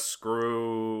 Ebenezer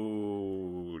Scrooge.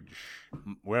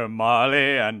 We're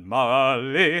Marley and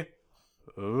Marley.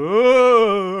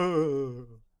 Ooh.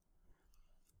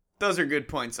 those are good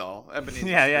points, all. Ebenezer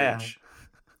Yeah. Scrooge.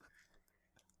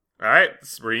 All right,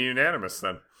 we're unanimous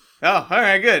then. Oh, all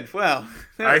right, good. Well,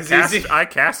 that was easy. I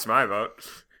cast my vote.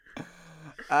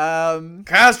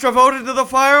 Cast your vote into the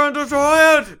fire and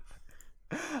destroy it.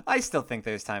 I still think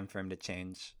there's time for him to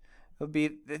change.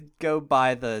 Go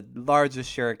buy the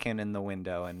largest shuriken in the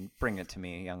window and bring it to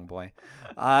me, young boy.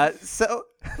 So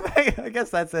I guess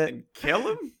that's it. Kill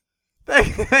him?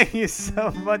 Thank you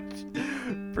so much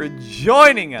for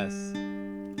joining us.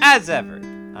 As ever,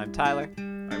 I'm Tyler.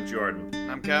 I'm Jordan.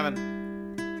 I'm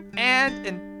Kevin. And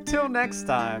until next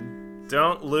time,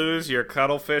 Don't lose your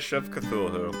cuttlefish of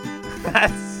Cthulhu.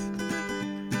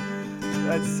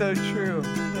 that's so true.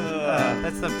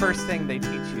 That's the first thing they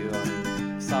teach you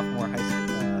on sophomore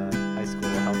high school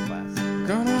health class.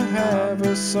 Gonna have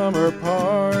a summer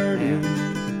party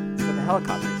So the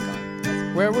helicopter's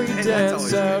gone. where we Hey, that's dance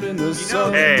always out good. in the know-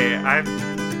 sun. Hey, I'm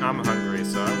hungry,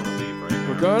 so I want to leave right now.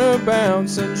 We're gonna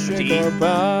bounce and shake Gee. our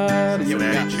bodies.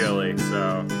 Cincinnati chili,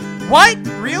 so What?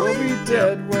 We'll Really? be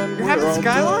dead when You're we're having all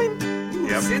Skyline?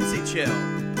 yep. Cincy chill.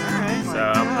 Alright. So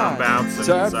I'm God. bouncing.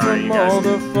 done. Time Sorry, you from all guys the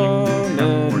have fun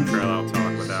more and trail out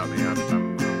talk without me. I'm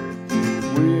hungry.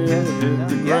 we'll hit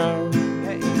the Yeah. ground.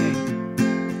 Hey.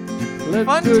 Let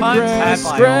Fun the times grass had by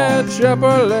all. scratch up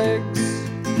our legs,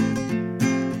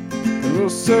 and we'll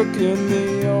soak in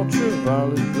the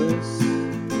ultraviolet bliss.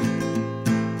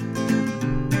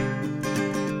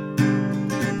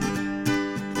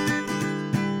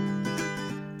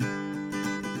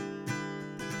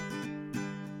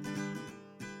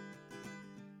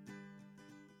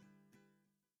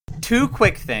 Two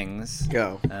quick things.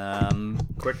 Go.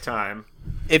 Quick time.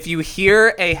 If you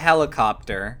hear a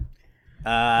helicopter,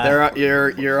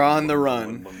 You're on the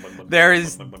run. There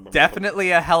is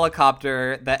definitely a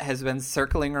helicopter that has been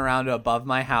circling around above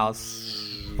my house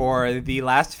for the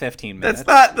last 15 minutes. That's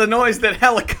not the noise that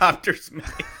helicopters make.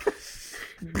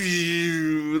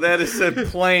 That is a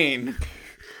plane.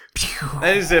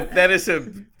 That is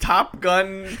a Top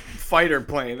Gun fighter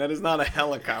plane. That is not a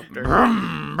helicopter. That,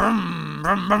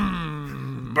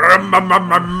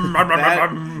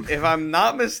 if I'm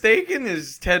not mistaken,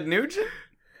 is Ted Nugent?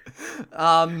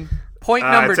 Point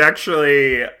number. It's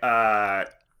actually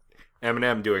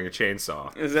Eminem doing a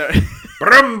chainsaw. Is that?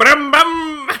 Brum, brum,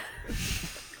 bum.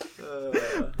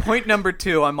 Point number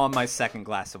 2. I'm on my second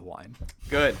glass of wine.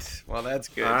 Good. Well, that's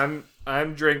good.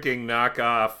 I'm drinking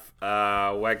knockoff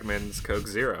Wegmans Coke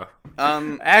Zero.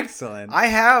 Excellent. I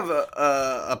have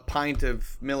a pint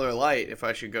of Miller Lite. If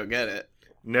I should go get it.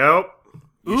 Nope.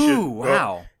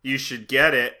 Wow. You should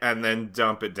get it and then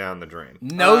dump it down the drain.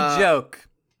 No joke.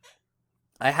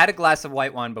 I had a glass of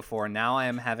white wine before. Now I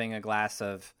am having a glass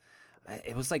of.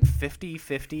 It was like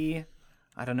 50-50.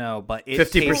 I don't know, but it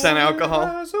 50%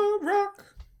 alcohol.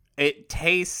 It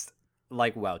tastes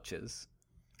like Welch's.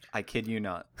 I kid you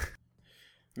not.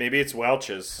 Maybe it's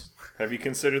Welch's. Have you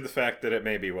considered the fact that it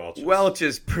may be Welch's?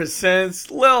 Welch's presents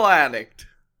Lil Addict.